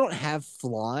 So we don't have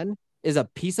flan. Is a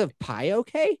piece of pie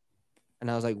okay?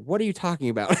 And I was like, what are you talking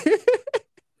about?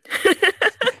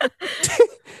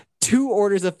 2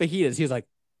 orders of fajitas. He was like,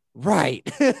 right.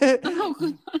 Oh,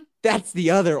 God. That's the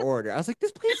other order. I was like,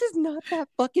 this place is not that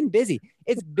fucking busy.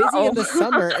 It's busy in the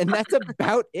summer, and that's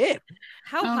about it.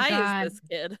 How Oh, high God. is this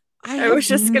kid? I was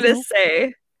just gonna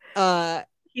say Uh,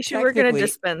 he should work in a technically-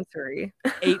 dispensary.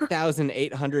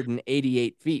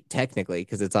 8,888 feet, technically,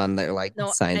 because it's on their like No,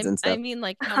 signs and I stuff. mean,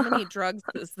 like, how many drugs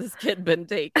has this kid been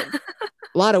taking?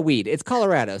 A lot of weed. It's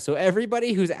Colorado, so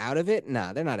everybody who's out of it,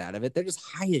 nah, they're not out of it. They're just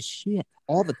high as shit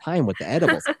all the time with the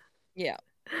edibles. Yeah.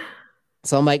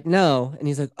 So I'm like, no. And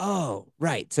he's like, oh,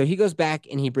 right. So he goes back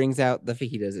and he brings out the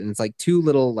fajitas and it's like 2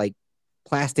 little like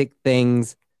plastic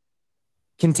things,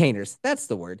 containers. That's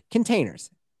the word. Containers.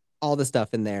 All the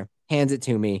stuff in there. Hands it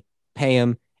to me, pay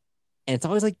him. And it's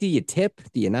always like, do you tip?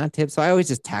 Do you not tip? So I always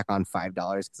just tack on $5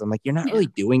 because I'm like, you're not really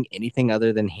doing anything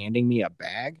other than handing me a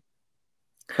bag.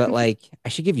 But like, I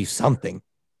should give you something.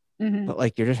 Mhm. But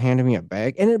like, you're just handing me a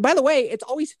bag. And by the way, it's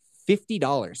always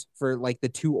 $50 for like the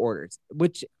 2 orders,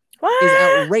 which What? is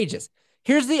outrageous.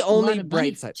 Here's the A lot only of money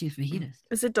bright for side. 2 fajitas.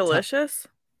 Is it delicious?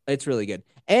 It's really good.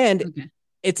 And Okay.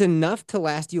 it's enough to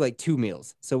last you like 2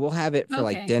 meals. So we'll have it for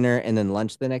like Okay. dinner and then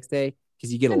lunch the next day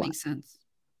because you get That a lot. makes sense.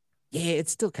 Yeah,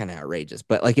 it's still kind of outrageous,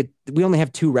 but like we only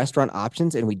have 2 restaurant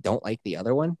options and we don't like the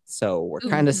other one. So we're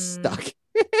kind of Mhm. stuck.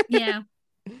 Yeah.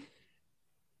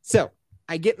 So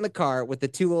I get in the car with the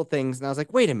 2 little things and I was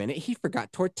like, wait a minute, he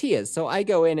forgot tortillas. So I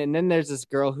go in and then there's this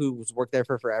girl who's worked there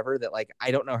for forever that like,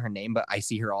 I don't know her name, but I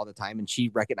see her all the time and she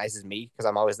recognizes me because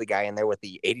I'm always the guy in there with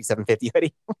the 8750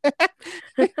 hoodie.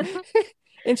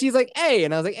 And she's like, hey,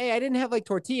 and I was like, hey, I didn't have like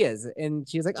tortillas. And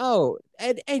she's like, oh,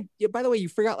 and by the way, you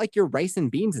forgot like your rice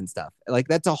and beans and stuff. Like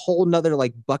that's a whole nother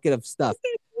like bucket of stuff.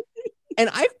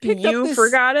 And I've picked up You this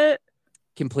forgot it?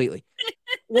 completely.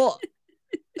 Well,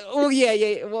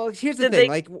 yeah. Well, here's the Did thing. they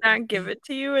Like, not give it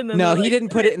to you? And then no, they're he like, didn't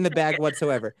put it in the bag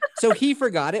whatsoever. So he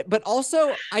forgot it. But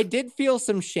also, I did feel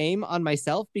some shame on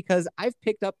myself because I've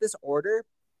picked up this order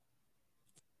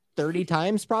 30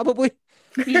 times probably.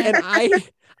 And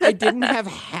I didn't have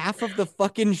half of the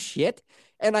fucking shit.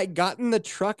 And I got in the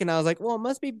truck and I was like, well, it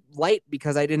must be light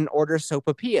because I didn't order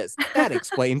sopapillas. That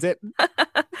explains it.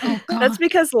 Oh, God. That's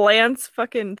because Lance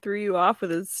fucking threw you off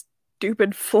with his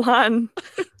stupid flan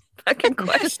fucking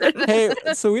question. Hey,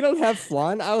 so we don't have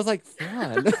flan? I was like,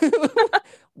 flan?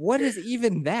 What is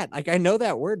even that? Like, I know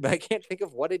that word, but I can't think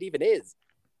of what it even is.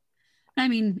 I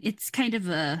mean, it's kind of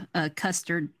a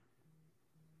custard.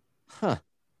 Huh.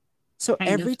 So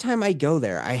Kind every of. time I go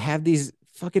there, I have these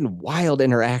fucking wild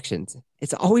interactions.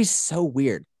 It's always so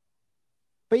weird.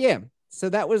 But yeah, so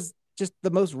that was just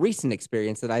the most recent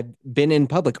experience that I've been in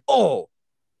public. Oh,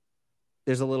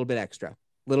 there's a little bit extra.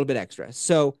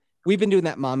 So we've been doing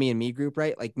that mommy and me group,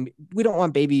 right? Like we don't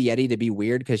want baby Yeti to be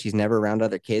weird because she's never around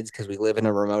other kids because we live in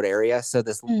a remote area. So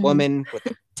this woman with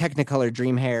the Technicolor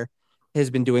dream hair has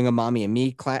been doing a mommy and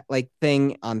me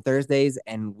thing on Thursdays,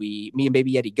 and me and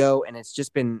baby Yeti go, and it's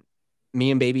just been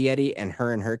me and baby Yeti and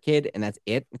her kid, and that's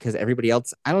it, because everybody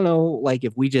else, I don't know, like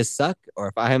if we just suck or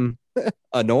if I'm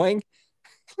annoying,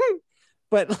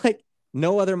 but like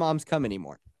no other moms come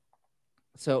anymore.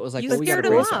 So it was like, You well, we got scared to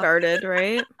them brace off. up. Started,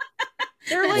 right?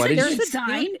 They're What like, did there's you- a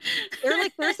sign? dude. They're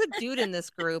like, there's a dude in this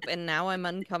group, and now I'm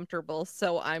uncomfortable,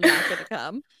 so I'm not gonna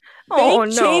come. Oh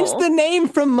They no. changed the name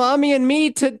from mommy and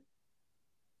me to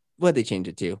what they change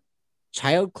it to?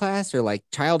 Child class or like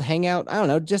child hangout? I don't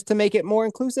know, just to make it more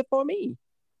inclusive for me.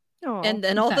 Oh. And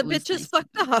then all That the was bitches nice.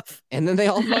 fucked off. And then they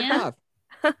all fucked Yeah.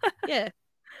 off. Yeah.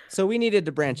 So we needed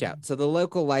to branch out. So the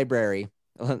local library,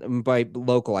 by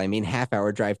local, I mean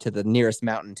half-hour drive to the nearest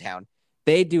mountain town.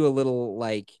 They do a little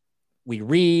like we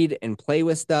read and play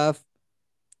with stuff.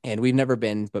 And we've never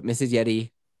been, but Mrs.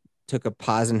 Yeti took a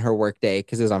pause in her work day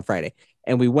because it was on Friday.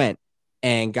 And we went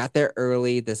and got there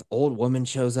early. This old woman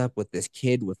shows up with this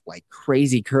kid with like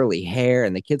crazy curly hair.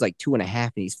 And the kid's like 2.5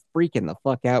 and he's freaking the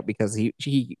fuck out because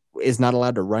he is not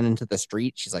allowed to run into the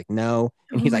street. She's like, no.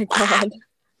 And he's Oh my like, "Ah!" God.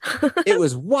 It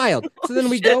was wild. So then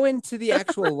we Shit. go into the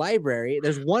actual library.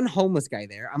 There's one homeless guy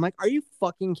there. I'm like, are you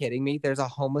fucking kidding me? There's a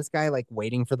homeless guy like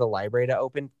waiting for the library to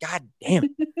open. God damn.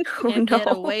 Oh, Can't get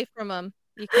no. away from them.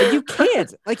 You Like, you can't.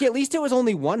 can't. Like, at least it was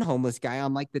only one homeless guy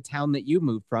on like the town that you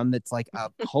moved from. That's like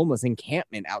a homeless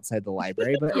encampment outside the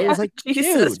library. But it Yeah, was like, Jesus.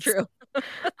 dude. That's true.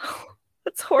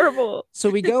 That's horrible.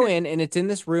 So we go in and it's in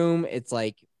this room. It's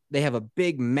like they have a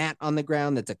big mat on the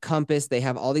ground that's a compass. They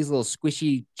have all these little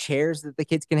squishy chairs that the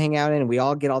kids can hang out in. And we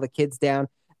all get all the kids down.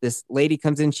 This lady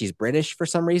comes in. She's British for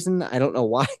some reason. I don't know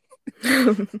why.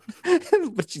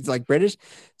 But she's like British.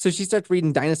 So she starts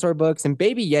reading dinosaur books, and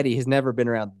baby Yeti has never been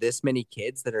around this many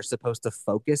kids that are supposed to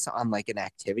focus on like an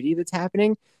activity that's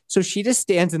happening. So she just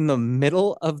stands in the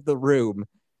middle of the room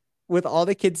with all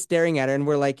the kids staring at her, and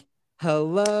we're like,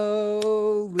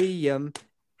 hello, Liam.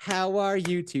 How are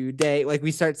you today? Like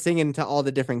we start singing to all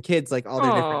the different kids, like all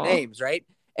their different Aw. names, right?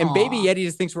 And baby Aw. Yeti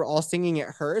just thinks we're all singing at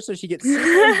her, so she gets super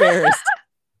embarrassed.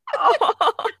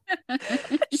 Oh.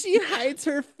 She hides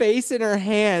her face in her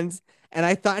hands, and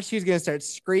I thought she was gonna start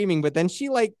screaming, but then she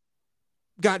like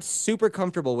got super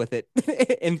comfortable with it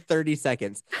in 30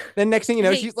 seconds. Then next thing you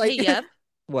know, Hey- she's like, hey, Yep,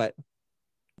 what?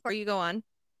 before you go on,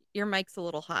 your mic's a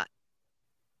little hot.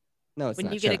 No, it's When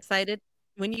not. you Shut get up.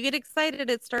 excited,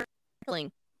 it starts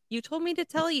crackling. You told me to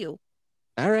tell you.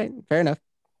 All right, fair enough.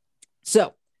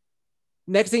 So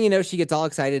next thing you know, she gets all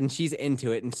excited and she's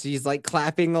into it, and she's like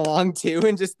clapping along too,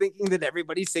 and just thinking that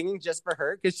everybody's singing just for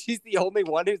her because she's the only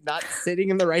one who's not sitting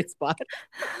in the right spot.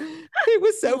 It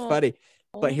was so Aw. funny.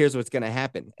 But here's what's going to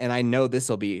happen, and I know this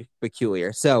will be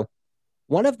peculiar. So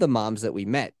one of the moms that we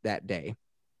met that day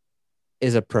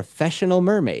is a professional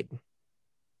mermaid.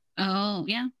 Oh,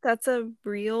 yeah. That's a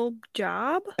real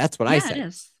job? That's what I Yeah, said. it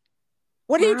is.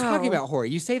 What are you Wow. talking about, Hori?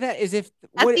 You say that as if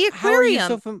At what, the how are you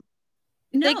so aquarium.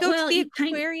 No, They go well, to the you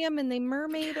kind- aquarium and they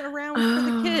mermaid around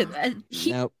for the kids.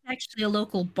 He's Nope. actually a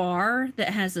local bar that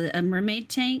has a mermaid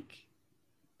tank.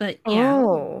 But yeah.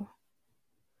 Oh.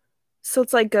 So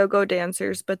it's like go-go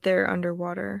dancers, but they're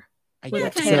underwater. I Yeah, Yeah,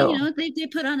 guess kind so. of, you know, they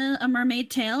put on a mermaid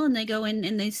tail and they go in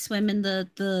and they swim in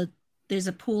the there's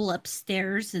a pool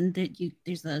upstairs and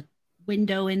there's a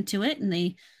window into it and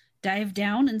they dive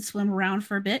down and swim around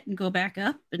for a bit and go back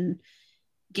up and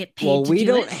get paid. Well, to we do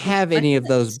don't it. have any of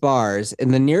those bars,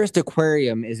 and the nearest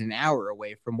aquarium is an hour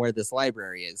away from where this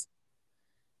library is.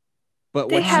 But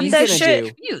They what have she's that gonna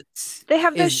shit. do, Commutes. They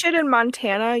have that Is- shit in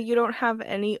Montana. You don't have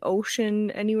any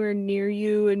ocean anywhere near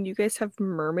you, and you guys have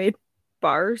mermaid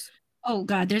bars. Oh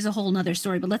God, there's a whole nother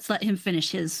story, but let's let him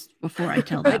finish his before I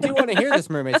tell I that. do one. want to hear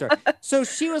this mermaid story. So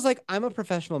she was like, I'm a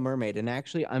professional mermaid, and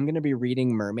actually I'm gonna be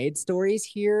reading mermaid stories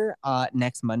here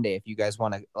next Monday if you guys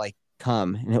want to like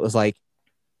come. And it was like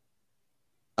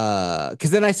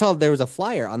because then I saw there was a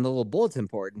flyer on the little bulletin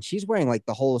board, and she's wearing like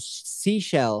the whole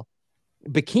seashell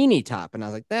bikini top, and I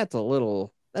was like, that's a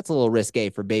little risque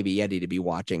for baby Yeti to be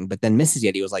watching. But then Mrs.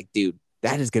 Yeti was like, dude,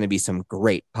 that is going to be some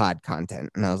great pod content.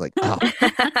 And I was like, oh,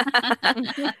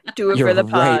 Do it you're for the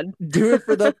right. pod. Do it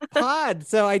for the pod.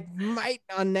 So I might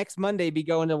on next Monday be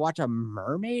going to watch a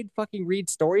mermaid fucking read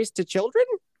stories to children.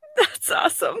 That's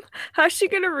awesome. How's she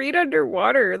gonna read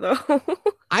underwater though?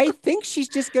 I think she's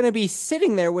just going to be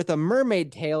sitting there with a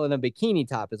mermaid tail and a bikini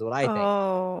top is what I think.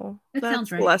 Oh, That that's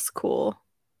sounds right. less cool.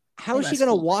 How is she that's going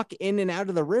to cool. walk in and out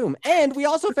of the room? And we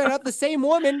also found out the same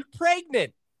woman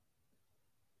pregnant.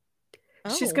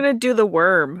 She's Oh. gonna do the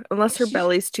worm unless her She-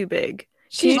 belly's too big.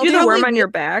 Can you do the worm on your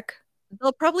back?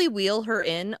 They'll probably wheel her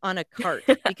in on a cart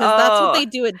because that's what they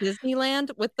do at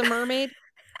Disneyland with the mermaid.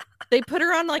 They put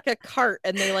her on like a cart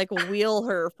and they like wheel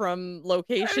her from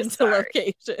location to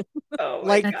location. Oh my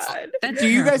Like, God. That's do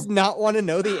you guys terrible. not want to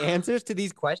know the answers to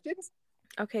these questions?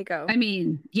 Okay, go. I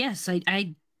mean, yes,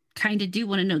 I kind of do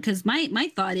want to know because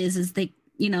my thought is they,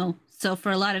 so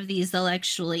for a lot of these, they'll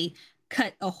actually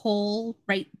cut a hole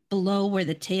right below where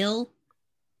the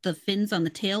fins on the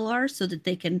tail are so that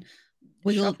they can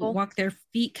walk their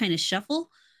feet, kind of shuffle.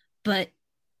 But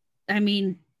I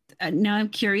mean, now I'm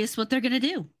curious what they're going to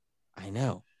do. I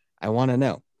know. I want to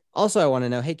know. Also, I want to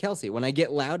know, hey, Kelsey, when I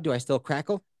get loud, do I still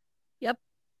crackle? Yep.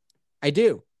 I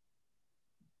do.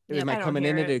 Yep, Am I I don't coming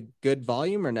in hear at a good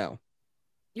volume or no?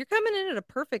 You're coming in at a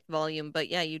perfect volume, but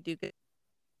yeah, you do good.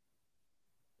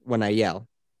 When I yell.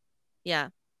 Yeah.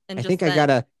 And I just think I then-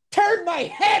 gotta turn my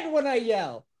head when I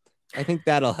yell. I think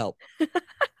that'll help. head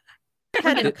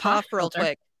and Good cough real filter.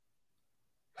 quick.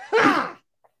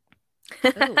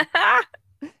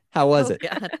 How Oh, was it?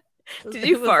 God. Did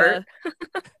you was, fart?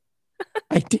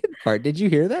 I did fart. Did you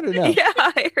hear that or no? Yeah,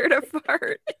 I heard a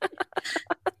fart.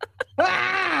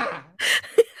 Ah!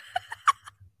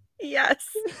 Yes.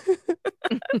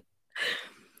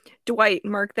 Dwight,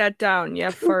 mark that down. Yeah,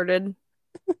 farted.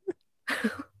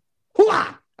 Hooah!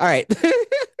 All right.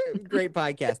 Great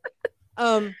podcast.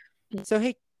 So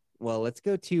hey, well, let's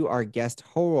go to our guest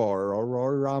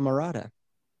Aurora Marata.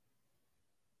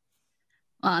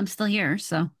 Well, I'm still here,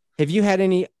 so Have you had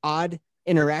any odd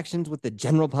interactions with the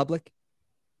general public?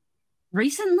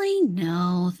 recently,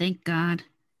 no, thank God.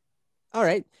 All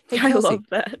right. Hey, I Kelsey, love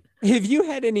that. have you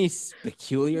had any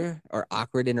peculiar or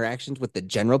awkward interactions with the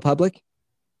general public?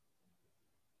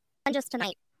 Just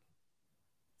tonight.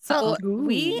 So Ooh.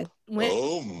 we went.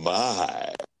 Oh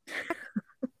my.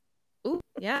 Ooh,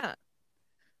 yeah.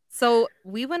 So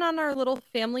we went on our little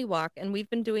family walk, and we've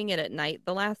been doing it at night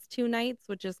the last 2 nights,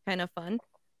 which is kind of fun.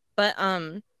 But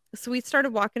so we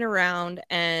started walking around,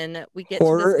 and we get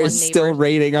Horror to this one is still neighbor's-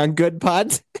 rating on Good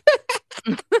Pods.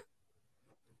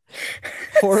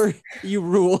 Horror, you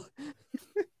rule.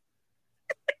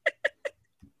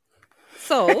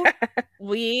 So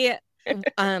we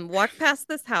walked past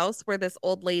this house where this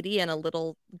old lady and a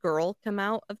little girl come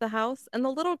out of the house, and the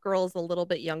little girl is a little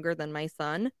bit younger than my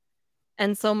son.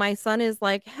 And so my son is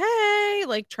like, hey,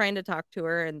 like trying to talk to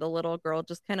her, and the little girl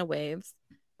just kind of waves.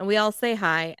 And we all say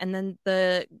hi. And then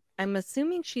I'm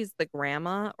assuming she's the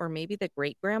grandma or maybe the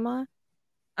great grandma.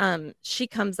 She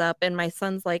comes up and my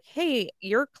son's like, hey,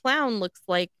 your clown looks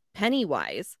like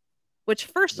Pennywise. Which,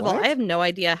 first of all, What? I have no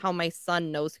idea how my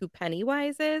son knows who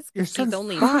Pennywise is. 'Cause Your he's son's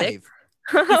only 5. 6.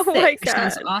 Oh my six.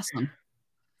 Sounds God. awesome.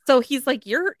 So he's like,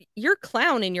 your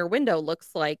clown in your window looks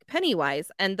like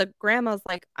Pennywise. And the grandma's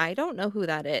like, I don't know who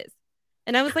that is.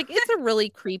 And I was like, it's a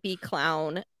really creepy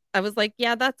clown. I was like,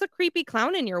 yeah, that's a creepy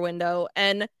clown in your window.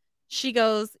 And she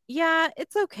goes, yeah,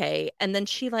 it's okay. And then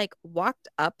she like walked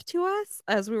up to us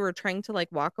as we were trying to like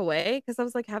walk away because I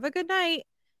was like, have a good night.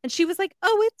 And she was like,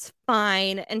 oh, it's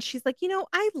fine. And she's like,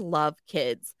 I love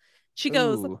kids. She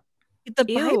goes, Ooh. the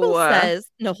Bible Ew. says,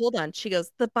 no, hold on. She goes,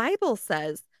 the Bible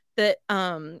says that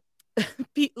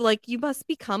like you must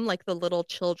become like the little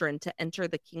children to enter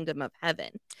the kingdom of heaven.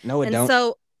 No, it And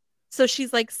don't. so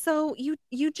she's like, so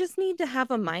you just need to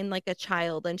have a mind like a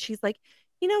child. And she's like,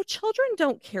 children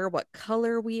don't care what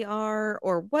color we are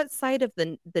or what side of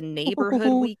the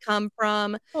neighborhood we come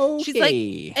from. She's like,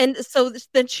 Okay. and so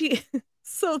then she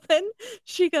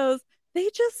goes, they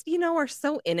just, are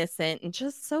so innocent and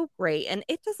just so great. And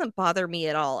it doesn't bother me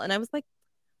at all. And I was like,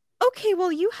 okay,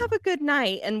 well, you have a good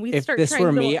night. And we If start this trying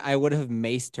were to me, I would have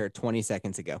maced her 20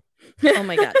 seconds ago. Oh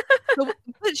my God.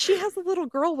 But she has a little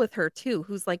girl with her too,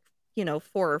 who's like, 4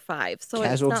 or 5. So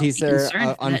Casualties be are concerned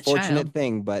an for that unfortunate child.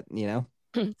 thing, but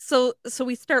so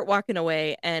we start walking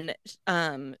away, and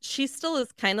she still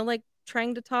is kind of like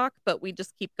trying to talk, but we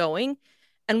just keep going.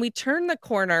 And we turn the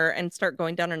corner and start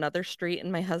going down another street.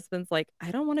 And my husband's like,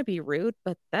 I don't want to be rude,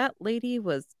 but that lady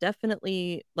was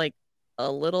definitely like a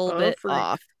little bit freak.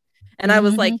 off. And I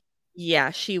was Mhm. like, yeah,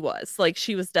 she was. Like,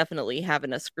 she was definitely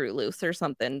having a screw loose or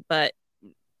something, but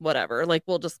whatever. Like,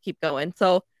 we'll just keep going.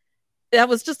 So that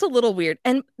was just a little weird.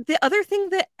 And the other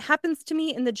thing that happens to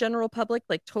me in the general public,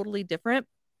 like totally different,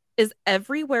 is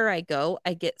everywhere I go,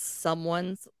 I get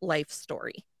someone's life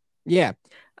story. yeah.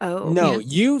 Oh. No, yeah.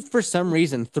 you for some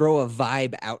reason throw a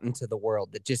vibe out into the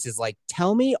world that just is like,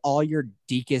 tell me all your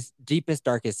deepest,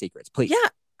 darkest secrets, please. Yeah,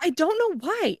 I don't know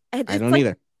why. And I it's don't like,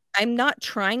 either. I'm not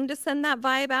trying to send that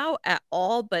vibe out at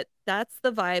all, but that's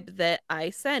the vibe that I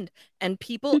send. And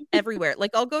people everywhere,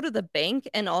 like I'll go to the bank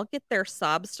and I'll get their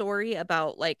sob story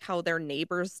about like how their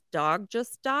neighbor's dog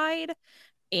just died,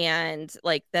 and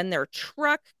like then their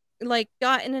truck like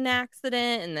got in an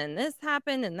accident, and then this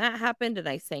happened and that happened, and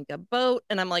I sank a boat,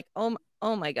 and I'm like, oh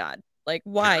my God. Like,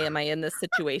 why am I in this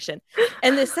situation?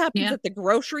 And this happens Yeah. at the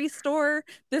grocery store.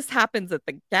 This happens at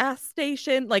the gas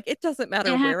station. Like, it doesn't matter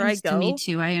It where I happens to go. me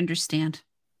too. I understand.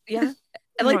 Yeah.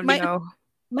 And like Oh, no.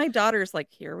 my daughter's like,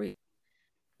 here we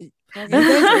guys-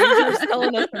 strangers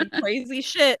telling us some crazy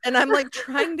shit. And I'm like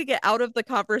trying to get out of the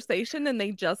conversation, and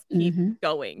they just keep Mhm.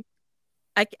 going.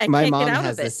 I My can't mom get out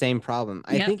has of the it. same problem.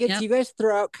 I Yep, think it's yep. you guys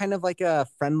throw out kind of like a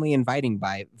friendly, inviting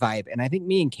vibe, and I think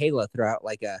me and Kayla throw out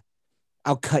like a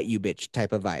 "I'll cut you, bitch"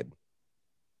 type of vibe.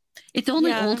 It's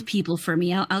only Yeah. old people for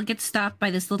me. I'll get stopped by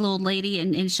this little old lady,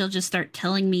 and she'll just start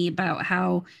telling me about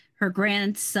how her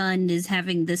grandson is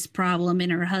having this problem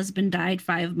and her husband died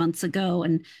 5 months ago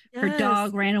and her Yes.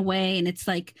 dog ran away. And it's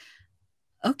like,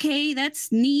 okay,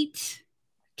 that's neat.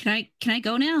 Can I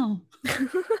go now?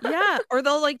 Yeah. Or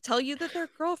they'll like tell you that their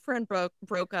girlfriend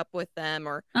broke up with them,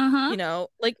 or Uh-huh. you know,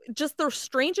 like just the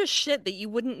strangest shit that you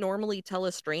wouldn't normally tell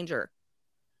a stranger.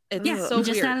 It's Yeah, so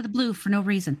just weird. out of the blue for no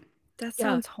reason. That Yeah.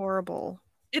 sounds horrible.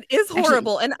 It is Actually-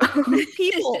 horrible. And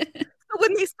people,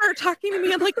 when they start talking to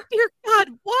me, I'm like, dear God,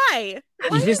 why?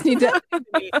 Why You just are need to talking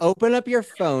to me? open up your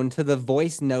phone to the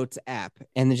voice notes app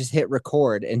and then just hit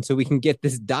record, and so we can get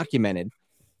this documented.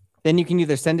 Then you can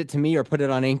either send it to me or put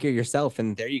it on Anchor yourself,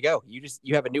 and there you go. You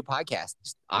have a new podcast.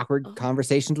 Just awkward Oh.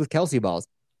 conversations with Kelsey balls.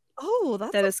 Oh,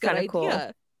 that's That a is good kinda cool.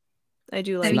 idea. I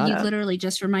do I like mean, you that. literally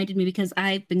just reminded me because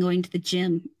I've been going to the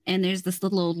gym and there's this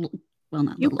little old, well,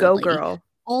 not You little go, old lady, girl.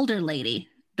 older lady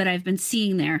that I've been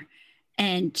seeing there.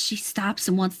 And she stops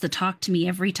and wants to talk to me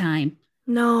every time.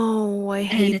 No, I And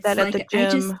hate it's that at the like, I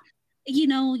gym. just,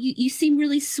 you seem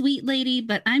really sweet, lady,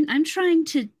 but I'm trying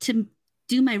to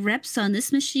do my reps on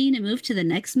this machine and move to the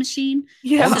next machine.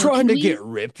 Yeah. I'm So trying can to we- get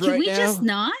ripped Can right we now. just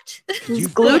not? You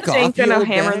Glutes fuck off, ain't you gonna old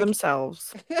hammer bag.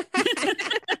 themselves.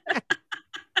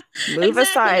 Move Exactly.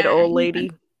 aside, old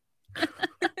lady.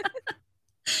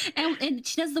 And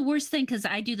she does the worst thing because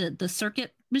I do the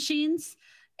circuit machines.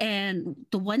 And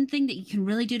the one thing that you can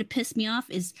really do to piss me off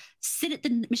is sit at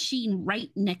the machine right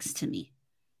next to me.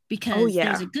 Because yeah.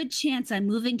 there's a good chance I'm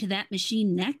moving to that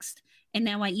machine next. And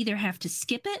now I either have to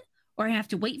skip it or I have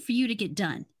to wait for you to get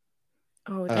done.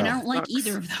 Oh, And I Ugh. don't like sucks.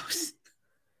 either of those.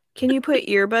 Can you put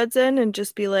earbuds in and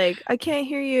just be like, I can't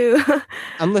hear you?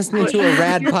 I'm listening Well, to a yeah,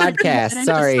 rad you're right, podcast. but I'm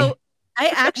Sorry. So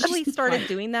I actually Just started quiet.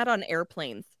 doing that on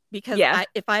airplanes because Yeah.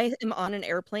 if I am on an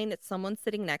airplane, it's someone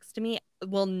sitting next to me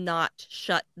will not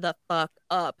shut the fuck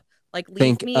up. Like leave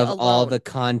Think me of alone. all the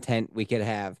content we could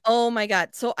have. Oh my God.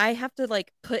 So I have to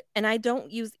like and I don't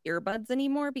use earbuds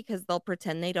anymore because they'll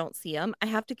pretend they don't see them. I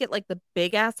have to get like the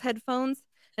big ass headphones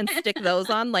and stick those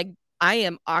on. Like I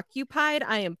am occupied,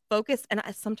 I am focused, and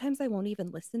sometimes I won't even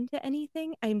listen to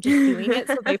anything. I'm just doing it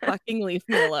so they fucking leave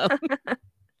me alone.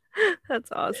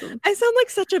 That's awesome. I sound like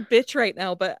such a bitch right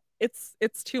now, but it's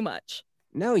too much.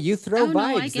 No, you throw Oh, no,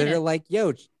 I vibes get that are it. like,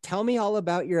 yo, tell me all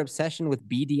about your obsession with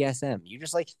BDSM. You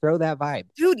just like throw that vibe.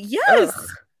 Dude, yes. Ugh.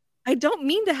 I don't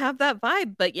mean to have that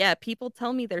vibe, but yeah, people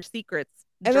tell me their secrets.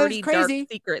 And then Dirty, it's crazy dark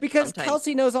secrets. because sometimes.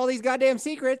 Kelsey knows all these goddamn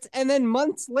secrets, and then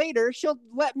months later she'll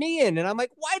let me in, and I'm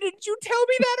like, why didn't you tell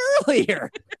me that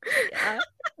earlier? Yeah,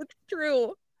 it's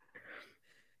true.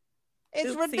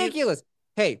 It's Oopsies. ridiculous.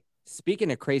 Hey,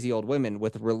 speaking of crazy old women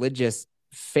with religious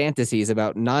fantasies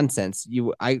about nonsense,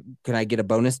 can I get a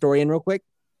bonus story in real quick?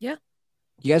 Yeah.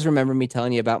 You guys remember me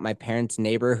telling you about my parents'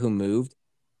 neighbor who moved?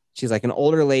 She's like an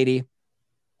older lady,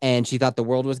 and she thought the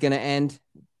world was gonna end.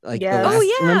 Like Yes. the last, Oh,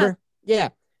 yeah. remember? Yeah.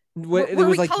 Were There was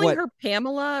we like calling what? her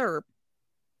Pamela or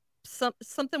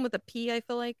something with a P? I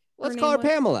feel like Let's call her name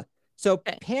was? Pamela. So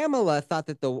Okay. Pamela thought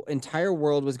that the entire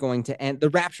world was going to end. The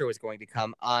rapture was going to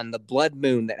come on the blood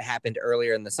moon that happened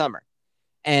earlier in the summer,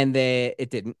 and it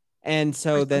didn't. And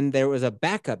so then there was a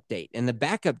backup date, and the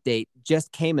backup date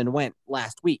just came and went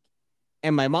last week.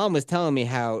 And my mom was telling me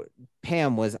how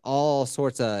Pam was all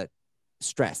sorts of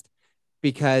stressed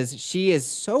because she is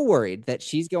so worried that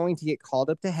she's going to get called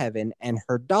up to heaven and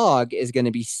her dog is going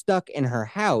to be stuck in her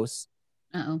house.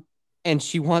 Uh-oh. And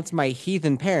she wants my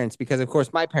heathen parents, because of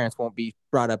course my parents won't be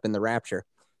brought up in the rapture.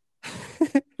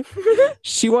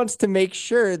 She wants to make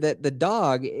sure that the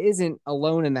dog isn't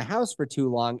alone in the house for too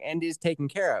long and is taken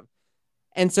care of.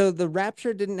 And so the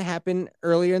rapture didn't happen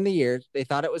earlier in the year. They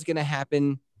thought it was going to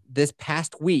happen this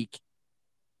past week,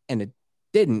 and it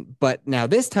didn't. But now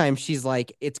this time she's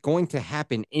like, it's going to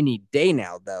happen any day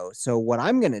now, though. So what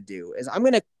I'm going to do is I'm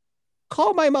going to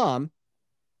call my mom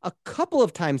a couple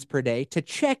of times per day to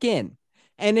check in.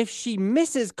 And if she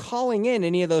misses calling in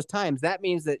any of those times, that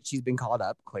means that she's been called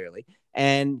up, clearly.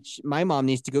 And my mom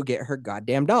needs to go get her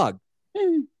goddamn dog.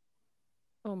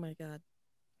 Oh my God.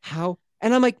 How?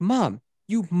 And I'm like, Mom,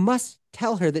 you must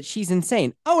tell her that she's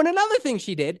insane. Oh, and another thing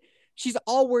she did, she's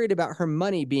all worried about her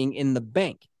money being in the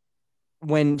bank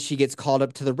when she gets called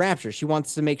up to the rapture. She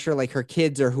wants to make sure like her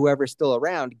kids or whoever's still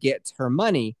around gets her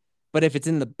money. But if it's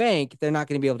in the bank, they're not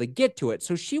going to be able to get to it.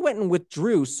 So she went and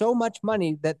withdrew so much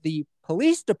money that the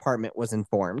police department was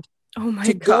informed Oh my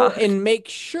to God. go and make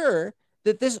sure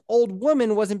that this old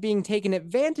woman wasn't being taken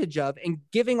advantage of and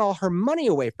giving all her money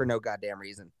away for no goddamn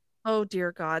reason. Oh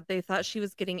dear God. They thought she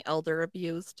was getting elder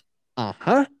abused.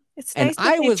 Uh-huh. It's And nice that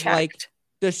I they was like, checked.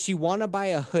 does she want to buy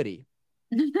a hoodie?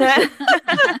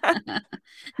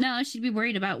 No, she'd be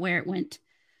worried about where it went.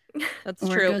 That's Or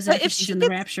true. it goes But after if she's she in the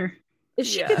gets, rapture. if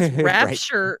she Yeah. gets Right.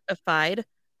 rapture-ified,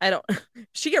 I don't, if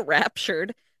she get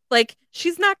raptured, like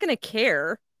she's not going to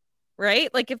care,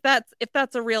 right? Like if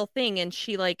that's a real thing and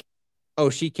she like, Oh,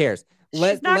 she cares.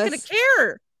 she's not going to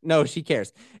care. No, she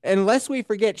cares. Unless we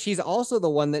forget, she's also the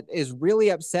one that is really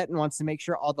upset and wants to make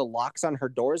sure all the locks on her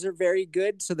doors are very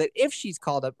good so that if she's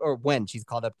called up or when she's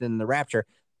called up in the rapture,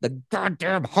 the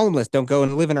goddamn homeless don't go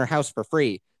and live in her house for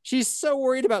free. She's so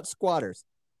worried about squatters.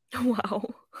 Wow.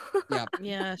 Yeah.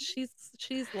 Yeah, she's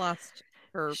lost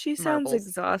her She sounds marbles.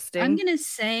 exhausting. I'm gonna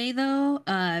say though,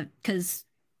 because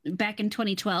back in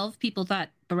 2012, people thought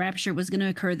the rapture was gonna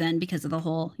occur then because of the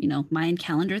whole, Mayan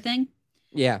calendar thing.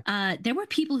 Yeah. There were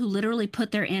people who literally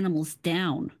put their animals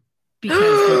down because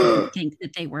they didn't think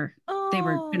that they were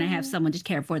gonna have someone to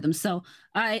care for them. So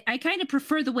I kind of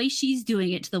prefer the way she's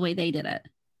doing it to the way they did it.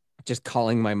 Just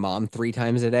calling my mom 3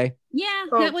 times a day. Yeah,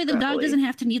 Oh, that way the dog golly. doesn't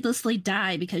have to needlessly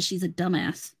die because she's a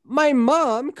dumbass. My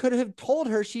mom could have told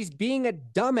her she's being a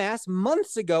dumbass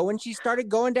months ago when she started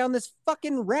going down this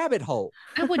fucking rabbit hole.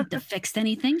 I wouldn't have fixed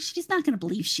anything. She's not gonna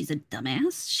believe she's a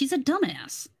dumbass. She's a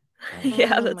dumbass.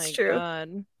 Yeah, Oh that's my true.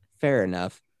 God. Fair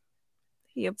enough.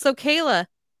 Yep. So Kayla,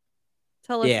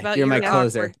 tell us Yeah, about you're my your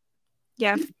closer. awkward-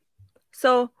 Yeah.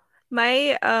 So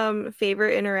my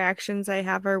favorite interactions I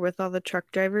have are with all the truck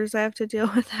drivers I have to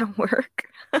deal with at work.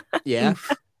 Yeah.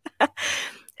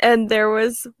 And there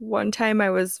was one time I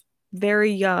was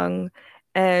very young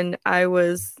and I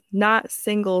was not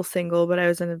single, but I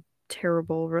was in a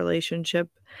terrible relationship.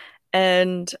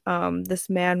 And this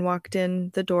man walked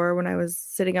in the door when I was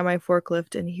sitting on my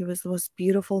forklift, and he was the most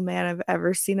beautiful man I've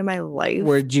ever seen in my life.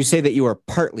 Would you say that you were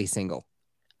partly single?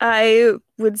 I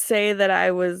would say that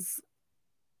I was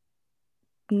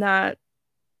not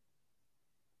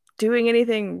doing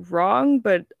anything wrong,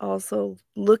 but also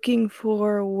looking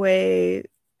for a way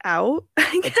out.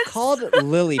 I guess. It's called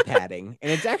lily padding,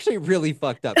 and it's actually really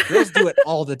fucked up. Girls do it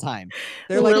all the time.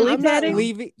 They're like, Lily I'm padding? not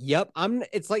leaving. Yep,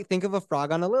 it's like think of a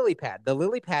frog on a lily pad. The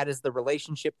lily pad is the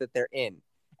relationship that they're in.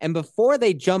 And before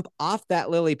they jump off that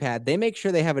lily pad, they make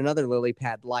sure they have another lily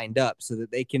pad lined up so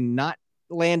that they can not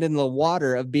land in the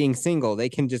water of being single. They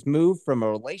can just move from a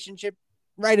relationship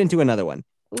right into another one.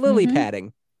 Lily Mhm.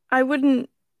 padding. I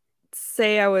wouldn't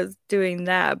say I was doing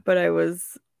that, but I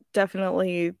was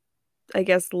definitely, I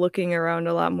guess, looking around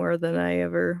a lot more than I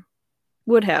ever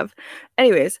would have.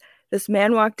 Anyways, this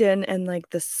man walked in and like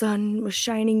the sun was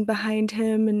shining behind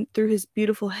him and through his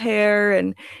beautiful hair,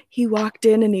 and he walked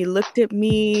in and he looked at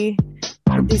me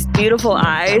with these beautiful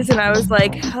eyes, and I was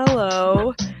like,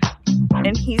 hello.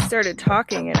 And he started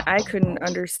talking and I couldn't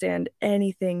understand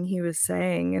anything he was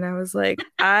saying, and I was like,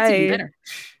 That's even I better.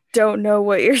 don't know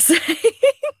what you're saying.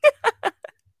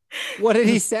 What did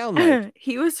he sound like?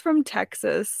 He was from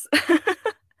Texas.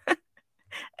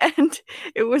 And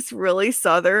it was really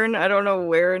southern. I don't know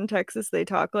where in Texas they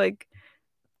talk like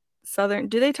southern.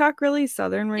 Do they talk really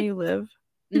southern where you live,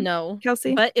 No.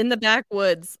 Kelsey? But in the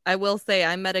backwoods, I will say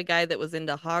I met a guy that was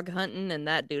into hog hunting, and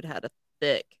that dude had a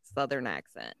thick southern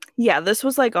accent. Yeah, this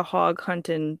was like a hog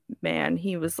hunting man.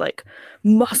 He was like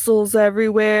muscles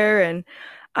everywhere, and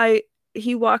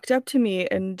he walked up to me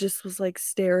and just was like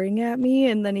staring at me,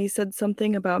 and then he said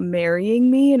something about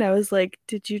marrying me, and I was like,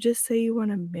 did you just say you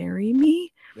want to marry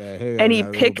me? And he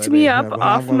picked me up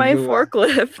off my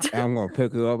forklift. I'm gonna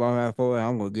pick you up on that floor.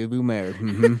 I'm gonna give you marriage.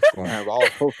 Gonna have all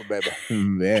sorts of baby.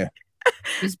 Yeah.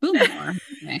 It was Boomhauer.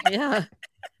 Okay. Yeah.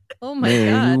 Oh my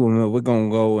God. We're gonna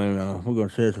go and we're gonna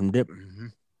share some dip.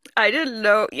 I didn't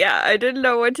know. Yeah, I didn't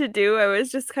know what to do. I was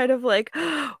just kind of like,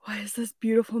 why is this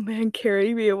beautiful man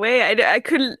carrying me away? I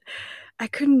couldn't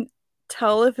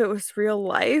tell if it was real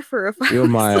life or if I You're was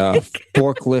my like...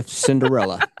 forklift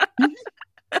Cinderella.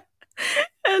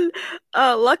 And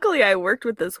luckily I worked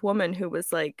with this woman who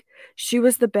was like, she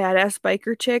was the badass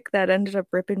biker chick that ended up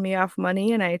ripping me off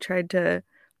money, and I don't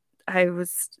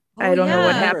know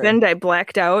what yeah. happened. I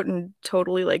blacked out and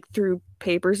totally like threw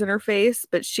papers in her face,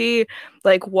 but she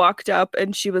like walked up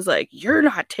and she was like, "You're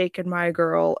not taking my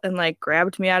girl," and like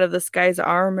grabbed me out of this guy's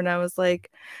arm, and I was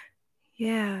like,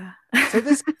 yeah. So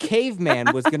this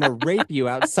caveman was gonna rape you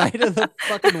outside of the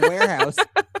fucking warehouse,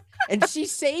 and she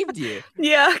saved you.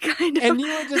 Yeah, kind of. And you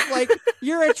were just like,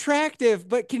 "You're attractive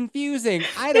but confusing.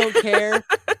 I don't care.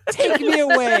 Take me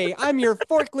away. I'm your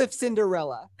forklift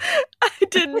Cinderella." I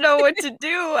didn't know what to do.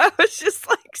 I was just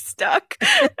like stuck.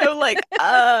 I'm like,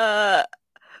 I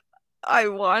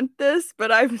want this,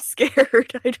 but I'm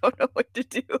scared. I don't know what to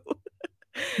do.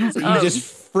 So you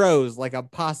just froze like a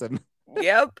possum.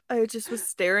 Yep. I just was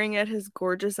staring at his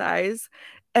gorgeous eyes.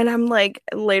 And I'm like,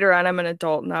 later on, I'm an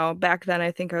adult now. Back then,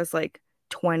 I think I was like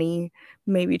 20,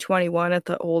 maybe 21 at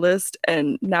the oldest.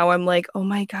 And now I'm like, oh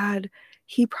my God,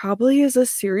 he probably is a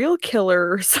serial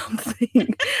killer or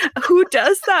something. Who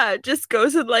does that? Just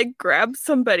goes and like grabs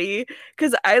somebody.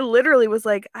 Because I literally was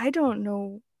like, I don't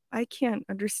know. I can't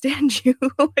understand you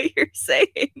what you're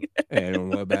saying. I don't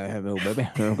know about him, baby.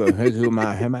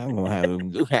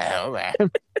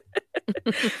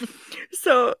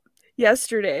 So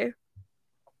yesterday,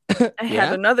 I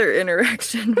had another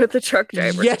interaction with the truck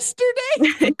driver.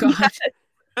 Yesterday? God.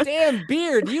 Damn,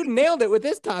 Beard, you nailed it with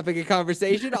this topic of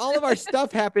conversation. All of our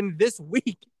stuff happened this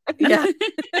week. Yeah.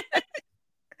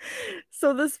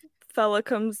 So this fella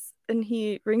comes and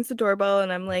he rings the doorbell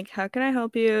and I'm like, how can I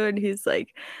help you? And he's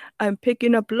like, I'm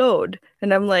picking up load.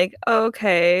 And I'm like,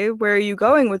 okay, where are you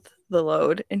going with the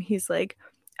load? And he's like,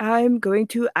 I'm going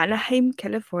to Anaheim,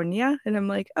 California. And I'm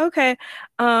like, okay.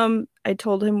 I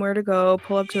told him where to go,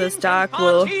 pull up to this dock.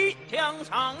 We'll...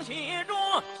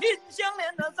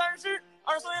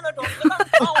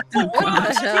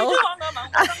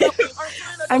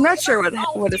 I'm not sure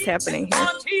what is happening here.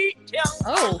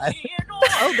 Oh,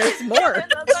 there's more.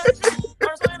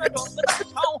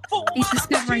 He's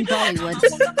discovering Bollywood.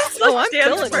 Oh, I'm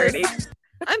feeling it.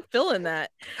 I'm feeling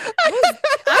that.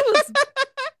 I was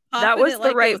that was the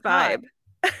like right it was hot. vibe.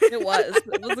 It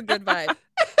was a good vibe.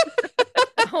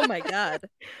 Oh my God.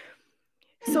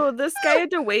 So this guy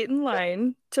had to wait in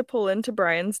line to pull into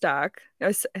Brian's dock.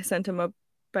 I sent him up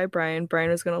by Brian.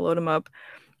 Brian was going to load him up.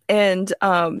 And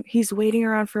he's waiting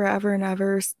around forever and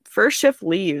ever. First shift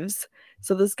leaves.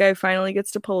 So this guy finally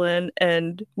gets to pull in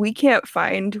and we can't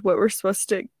find what we're supposed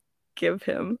to give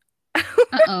him.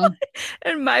 Uh-oh.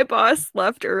 And my boss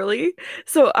left early.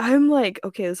 So I'm like,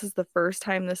 okay, this is the first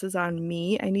time this is on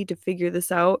me. I need to figure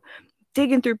this out.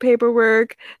 Digging through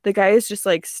paperwork. The guy is just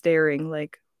like staring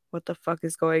like, what the fuck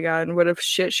is going on? What a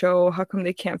shit show. How come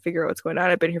they can't figure out what's going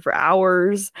on? I've been here for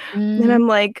hours. And I'm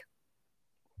like,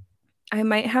 I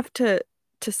might have to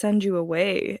send you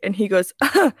away. And he goes,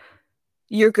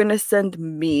 you're going to send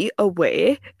me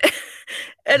away?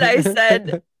 And I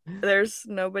said, there's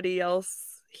nobody else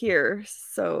here.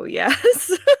 So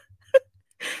yes.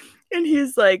 And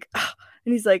he's like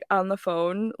on the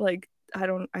phone, like,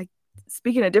 I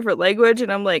speaking a different language.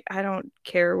 And I'm like, I don't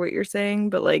care what you're saying,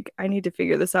 but like, I need to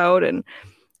figure this out. And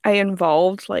I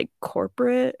involved like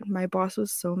corporate. My boss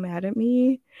was so mad at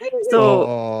me.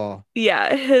 So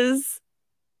yeah, his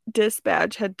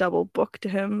dispatch had double booked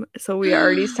him. So we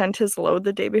already sent his load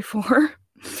the day before.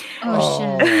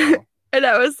 Oh shit. And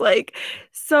I was like,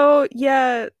 so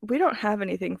yeah, we don't have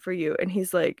anything for you. And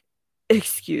he's like,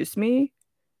 excuse me?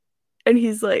 And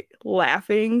he's like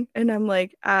laughing. And I'm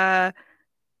like, are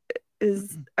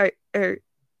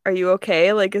you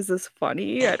okay? Like, is this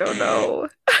funny? I don't know.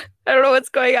 I don't know what's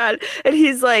going on. And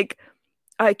he's like,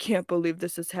 I can't believe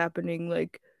this is happening.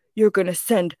 Like, you're gonna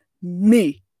send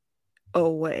me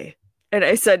away. And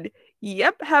I said,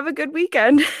 yep, have a good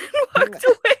weekend. And walked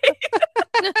away.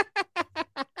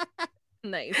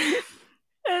 Nice.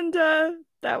 And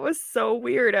that was so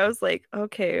weird. I was like,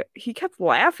 okay. He kept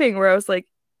laughing where I was like,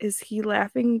 is he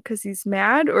laughing because he's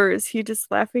mad or is he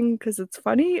just laughing because it's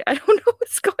funny? I don't know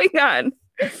what's going on.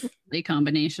 The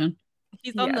combination.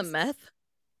 He's on the meth.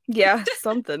 Yeah,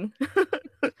 something.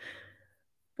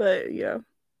 But yeah.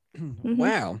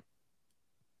 Wow.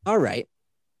 All right.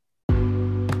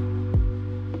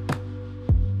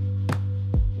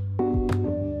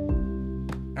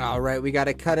 All right, we got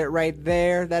to cut it right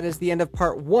there. That is the end of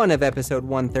part 1 of episode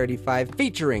 135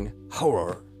 featuring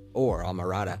horror or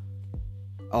Amarada.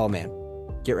 Oh man,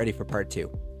 get ready for part 2.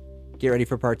 Get ready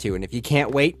for part 2. And if you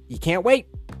can't wait,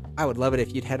 I would love it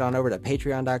if you'd head on over to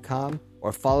patreon.com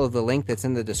or follow the link that's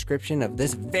in the description of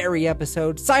this very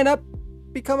episode. Sign up,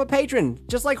 become a patron,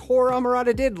 just like Horror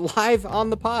Amarada did live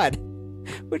on the pod.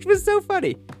 which was so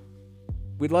funny.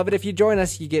 We'd love it if you join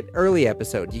us. You get early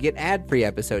episodes. You get ad-free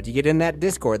episodes. You get in that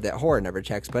Discord that Horror never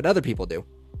checks, but other people do.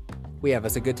 We have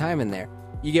us a good time in there.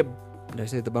 You get, did I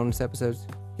say the bonus episodes?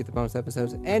 Get the bonus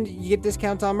episodes. And you get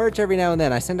discounts on merch every now and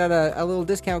then. I send out a little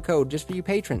discount code just for you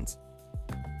patrons.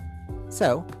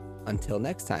 So, until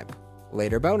next time,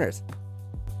 later boners.